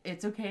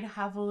 it's okay to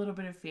have a little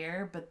bit of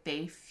fear, but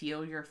they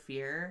feel your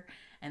fear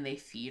and they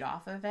feed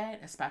off of it,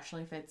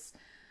 especially if it's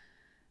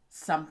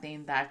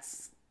something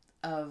that's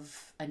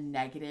of a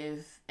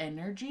negative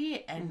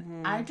energy.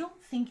 And I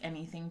don't think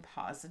anything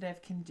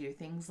positive can do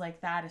things like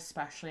that,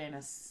 especially in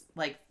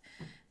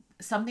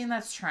something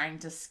that's trying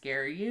to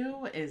scare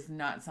you is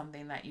not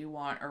something that you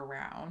want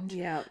around.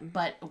 Yeah.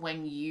 But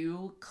when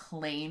you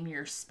claim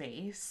your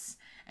space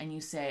and you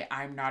say,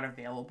 I'm not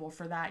available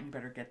for that, you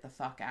better get the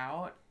fuck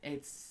out,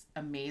 it's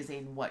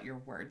amazing what your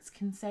words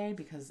can say,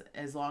 because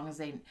as long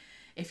as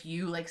if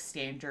you like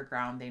stand your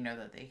ground, they know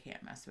that they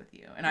can't mess with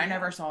you. And I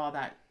never saw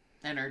that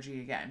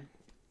energy again.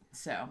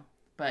 So,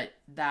 but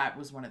that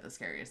was one of the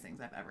scariest things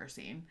I've ever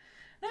seen.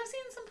 And I've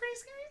seen some pretty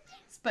scary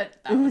things,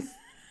 but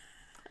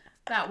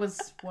that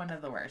was one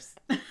of the worst.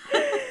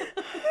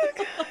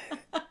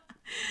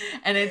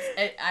 And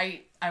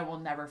I will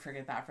never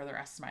forget that for the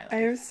rest of my life.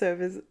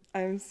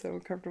 I'm so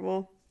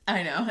uncomfortable.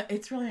 I know.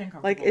 It's really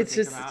uncomfortable. Like, it's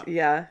just, about.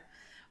 Yeah.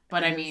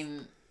 But I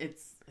mean,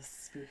 it's a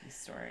spooky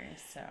story,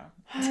 so.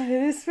 It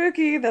is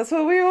spooky. That's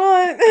what we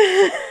want.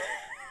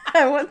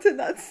 I want to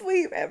not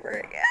sleep ever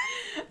again.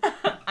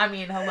 I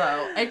mean,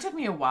 hello. It took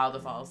me a while to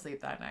fall asleep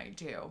that night,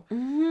 too.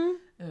 Mm-hmm.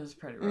 It was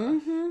pretty rough.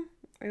 Mm-hmm.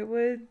 It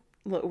would.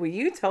 Look, when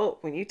you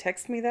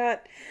text me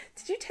that,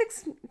 did you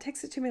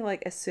text it to me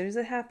like as soon as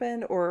it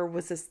happened, or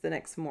was this the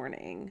next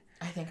morning?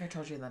 I think I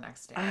told you the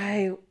next day.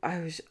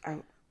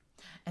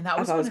 And that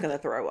was I thought I was gonna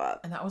throw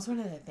up. And that was one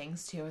of the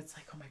things too. It's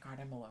like, oh my god,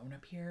 I'm alone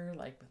up here,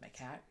 like with my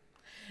cat,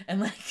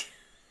 and like,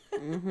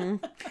 mm-hmm.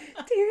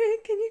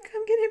 Derek, can you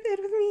come get in bed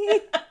with me?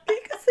 Can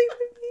you come sleep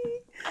with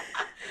me?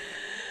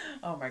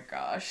 Oh my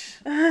gosh.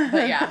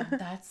 But yeah,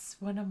 that's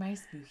one of my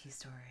spooky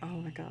stories. Oh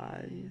my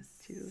god.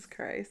 Jesus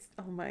Christ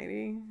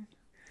Almighty.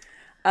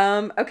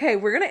 Okay,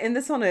 we're gonna end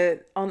this on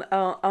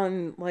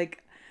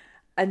like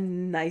a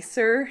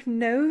nicer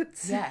note.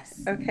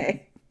 Yes.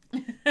 Okay.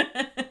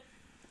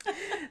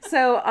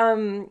 So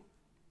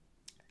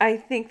I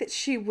think that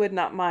she would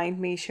not mind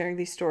me sharing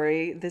this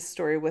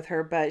story with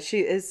her, but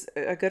she is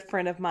a good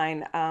friend of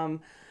mine.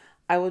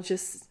 I will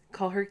just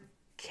call her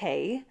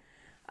Kay,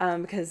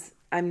 because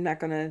I'm not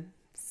gonna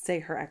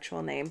say her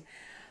actual name.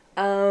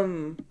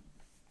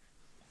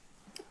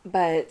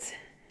 But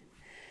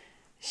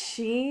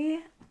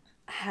she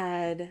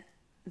had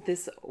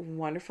this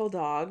wonderful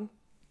dog,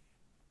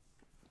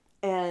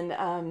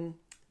 and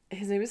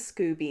his name was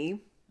Scooby.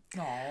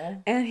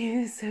 Aww. And he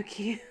was so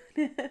cute.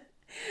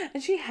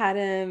 And she had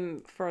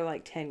him for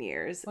like 10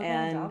 years. What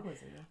kind of dog was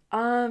he?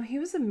 He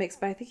was a mix,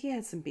 but I think he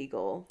had some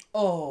beagle.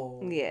 Oh.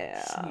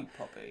 Yeah. Sweet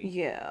puppy.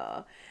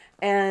 Yeah.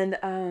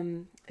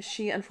 And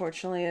she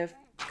unfortunately a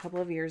couple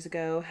of years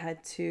ago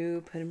had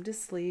to put him to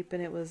sleep,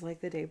 and it was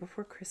like the day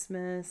before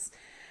Christmas.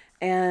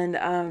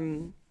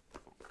 And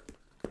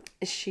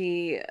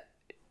she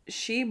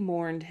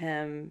mourned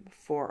him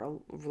for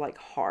like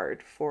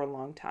hard for a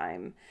long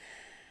time.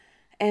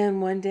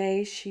 And one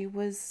day she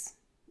was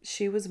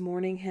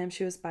mourning him.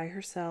 She was by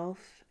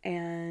herself,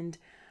 and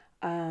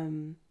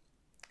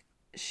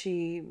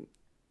she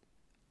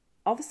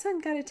all of a sudden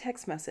got a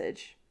text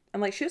message,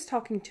 and like she was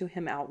talking to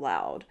him out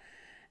loud,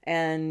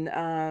 and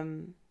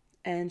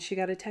she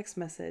got a text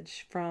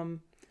message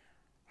from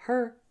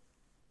her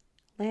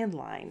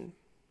landline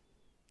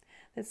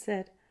that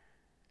said,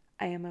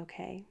 "I am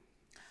okay."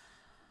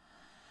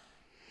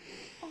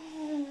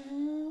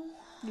 Oh.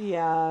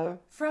 Yeah.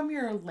 From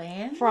your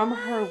landline? From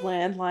her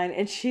landline.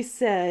 And she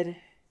said,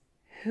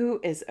 "Who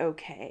is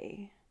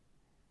okay?"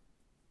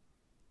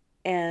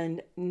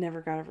 And never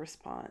got a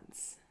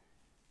response.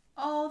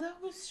 Oh,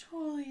 that was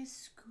totally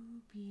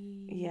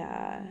Scooby.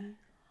 Yeah.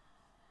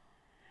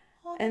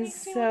 Oh, and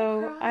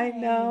so I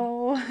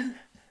know.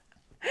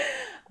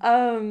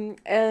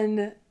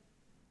 And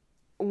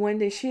one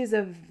day, she is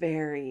a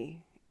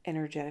very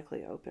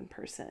energetically open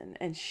person,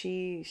 and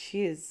she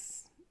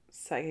is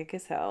psychic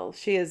as hell.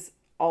 She is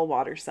all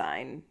water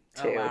sign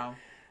too. Oh,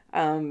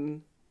 wow.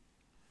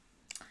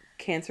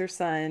 Cancer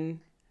sun,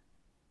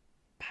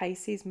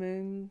 Pisces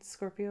moon,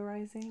 Scorpio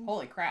rising.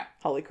 Holy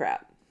crap.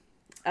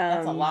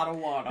 That's a lot of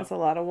water. That's a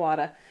lot of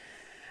water.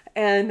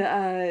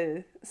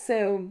 And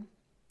so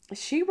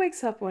she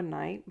wakes up one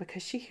night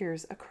because she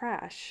hears a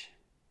crash.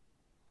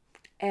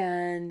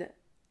 And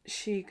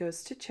she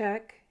goes to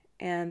check,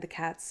 and the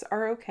cats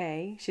are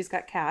okay. She's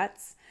got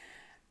cats.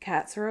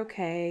 Cats are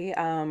okay.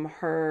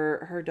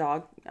 Her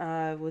dog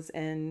was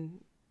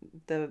in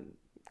the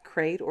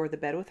crate or the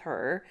bed with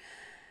her.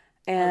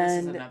 And this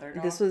is another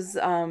dog? This was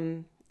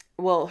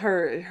well,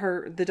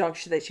 the dog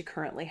that she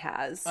currently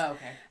has. Oh,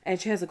 okay.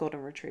 And she has a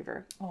golden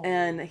retriever. Oh.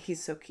 And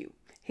he's so cute.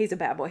 He's a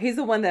bad boy. He's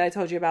the one that I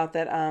told you about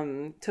that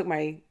took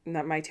my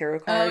tarot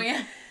card. Oh,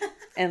 yeah.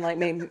 And like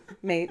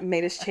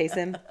made us chase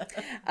him.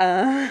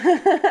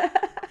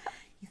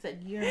 He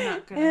said, "You're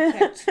not gonna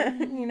catch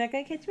me. You're not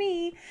gonna catch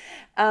me."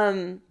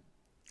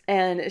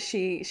 And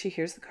she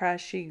hears the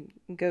crash. She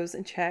goes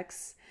and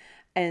checks,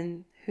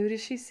 and who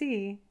does she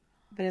see?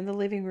 But in the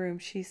living room,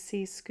 she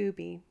sees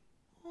Scooby.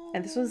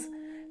 And this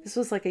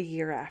was like a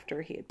year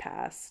after he had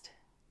passed.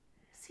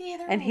 See,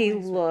 and he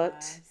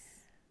looked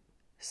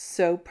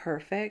so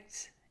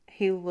perfect.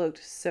 He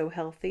looked so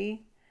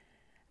healthy.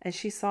 And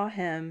she saw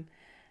him,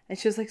 and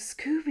she was like,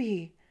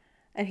 "Scooby."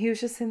 And he was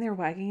just sitting there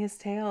wagging his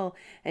tail.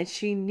 And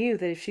she knew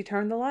that if she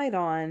turned the light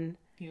on,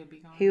 he would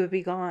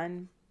be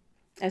gone.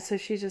 And so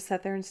she just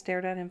sat there and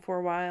stared at him for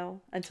a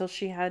while until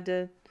she had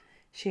to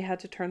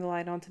turn the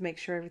light on to make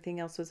sure everything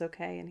else was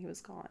okay, and he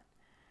was gone.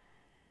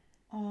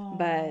 Oh.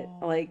 But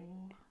like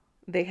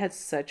they had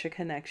such a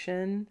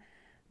connection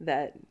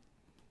that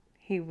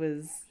he's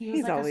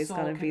like always a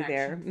soul going to be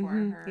there. connection for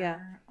her. Yeah.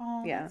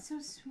 Oh, Yeah. that's so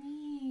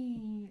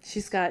sweet.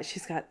 She's got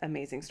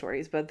amazing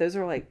stories, but those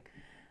are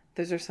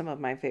some of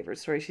my favorite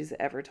stories she's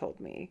ever told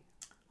me.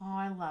 Oh,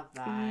 I love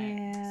that.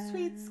 Yeah.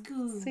 Sweet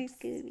Scoops. Sweet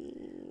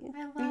Scooby.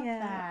 I love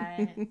Yeah.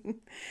 that.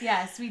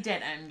 Yes, we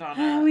did end on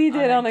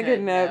a good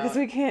note because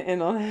we can't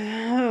end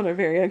on a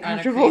very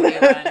uncomfortable on a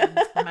note.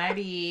 creepy one.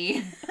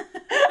 Mighty.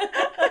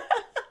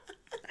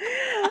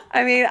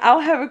 I mean,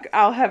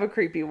 I'll have a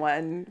creepy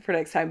one for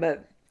next time,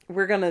 but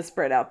we're gonna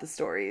spread out the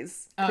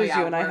stories because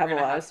you and I have a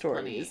lot of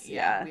stories. Plenty,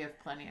 yeah, we have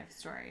plenty of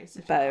stories to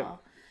But tell.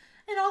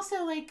 And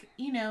also, like,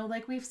 you know,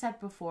 like we've said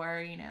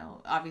before, you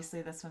know,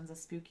 obviously this one's a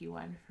spooky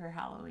one for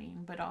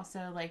Halloween, but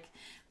also, like,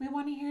 we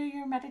want to hear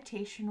your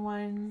meditation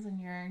ones and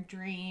your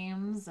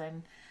dreams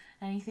and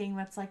anything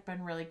that's, like,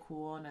 been really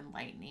cool and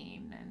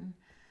enlightening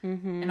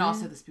and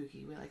also the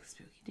spooky. We like the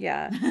spooky too.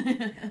 Yeah.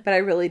 But I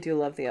really do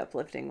love the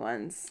uplifting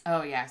ones.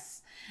 Oh,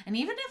 yes. And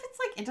even if it's,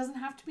 like, it doesn't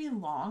have to be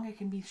long. It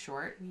can be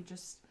short. We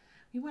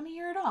want to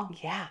hear it all.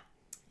 Yeah.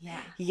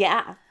 Yeah.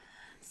 Yeah.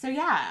 So,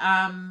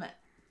 yeah,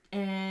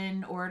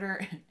 in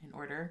order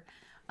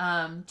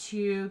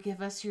to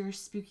give us your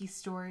spooky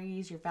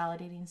stories, your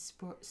validating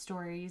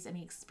stories,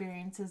 any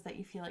experiences that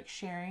you feel like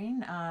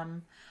sharing,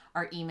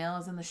 our email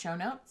is in the show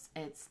notes.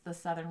 It's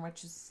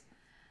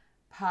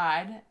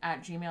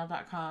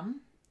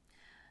thesouthernwitchespod@gmail.com.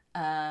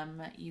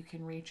 You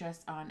can reach us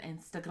on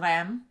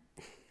Instagram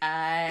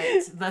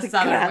at the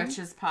Southern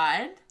Witches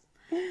Pod.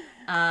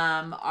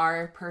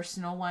 Our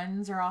personal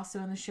ones are also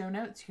in the show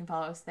notes. You can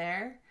follow us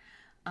there.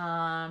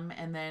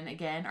 And then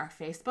again, our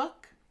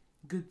Facebook,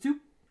 Good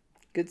Soup.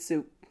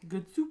 The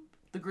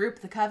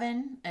group, the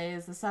Coven,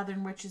 is the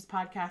Southern Witches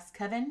Podcast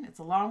Coven. It's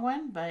a long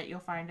one, but you'll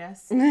find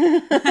us.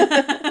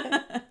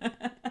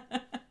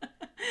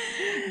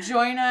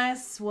 Join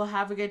us. We'll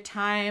have a good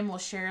time. We'll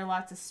share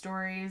lots of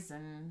stories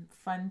and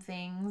fun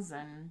things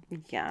and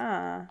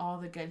all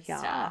the good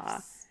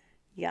stuff.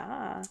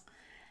 Yeah.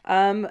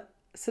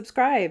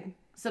 Subscribe,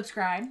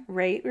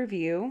 rate,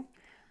 review.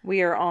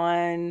 We are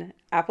on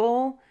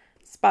Apple,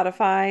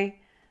 Spotify,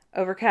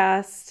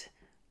 Overcast,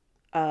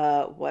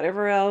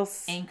 whatever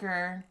else.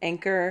 Anchor.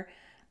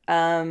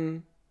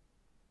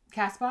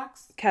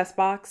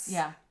 Castbox.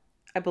 Yeah.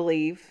 I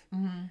believe.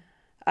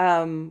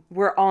 Mm-hmm.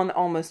 We're on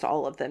almost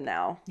all of them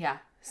now. Yeah.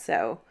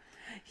 So,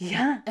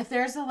 yeah. If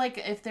there's a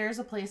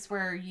place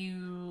where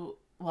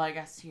well, I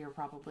guess you're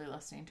probably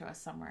listening to us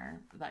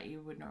somewhere that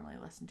you would normally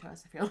listen to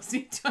us if you're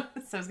listening to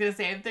us. So I was going to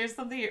say, if there's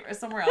something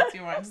somewhere else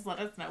you want, just let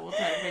us know. We'll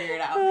try to figure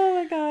it out.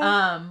 Oh my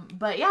God.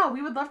 But yeah,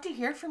 we would love to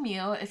hear from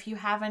you. If you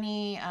have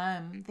any,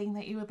 thing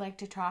that you would like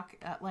to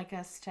like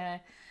us to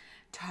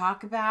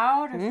talk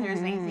about, if there's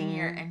anything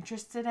you're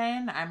interested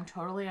in, I'm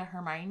totally a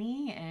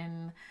Hermione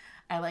and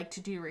I like to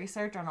do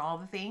research on all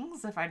the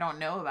things if I don't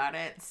know about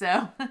it.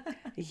 So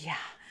yeah.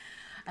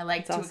 I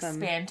like to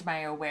expand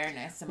my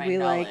awareness and my knowledge.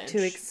 We like like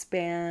to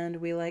expand.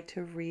 We like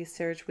to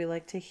research. We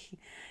like to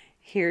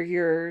hear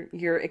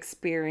your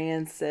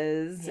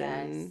experiences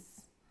and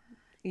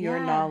your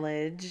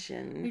knowledge.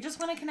 And we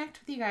just want to connect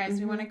with you guys.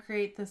 We want to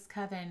create this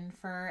coven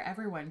for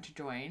everyone to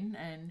join.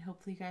 And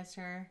hopefully you guys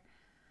are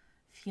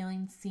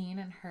feeling seen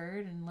and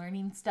heard and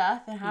learning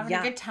stuff and having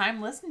a good time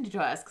listening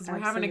to us because we're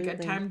having a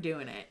good time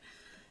doing it.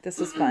 This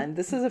was fun.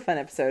 This was a fun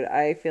episode.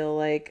 I feel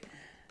like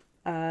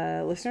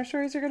listener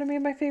stories are going to be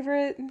my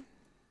favorite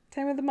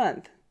time of the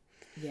month.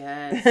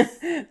 Yes.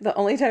 The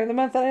only time of the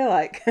month that I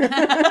like.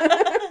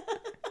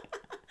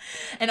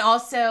 And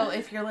also,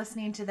 if you're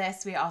listening to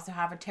this, we also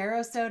have a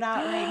tarot sode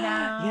out right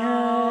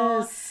now.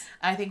 Yes.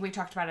 I think we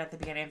talked about it at the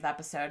beginning of the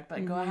episode,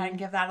 but go ahead and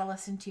give that a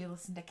listen to.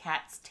 Listen to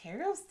Kat's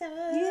tarot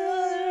sode.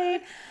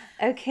 Yay.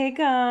 Okay,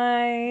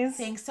 guys.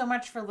 Thanks so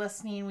much for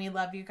listening. We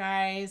love you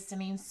guys.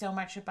 Sending so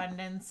much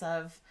abundance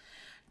of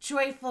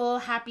joyful,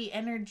 happy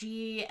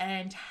energy,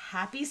 and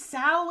happy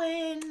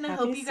Samhain. I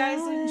hope you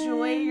guys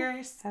enjoy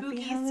your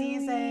spooky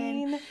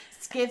season.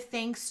 Give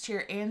thanks to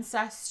your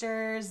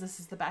ancestors. This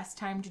is the best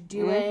time to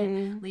do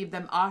it. Leave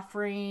them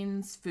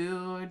offerings,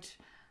 food,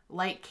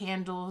 light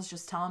candles.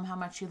 Just tell them how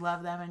much you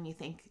love them and you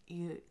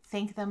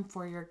thank them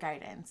for your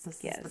guidance.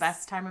 This is the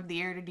best time of the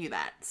year to do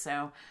that.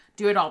 So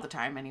do it all the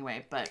time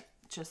anyway, but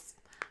just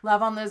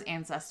love on those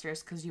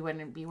ancestors because you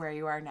wouldn't be where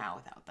you are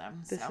now without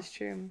them. This is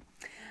true.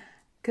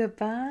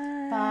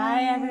 Goodbye.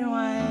 Bye,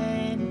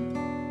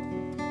 everyone.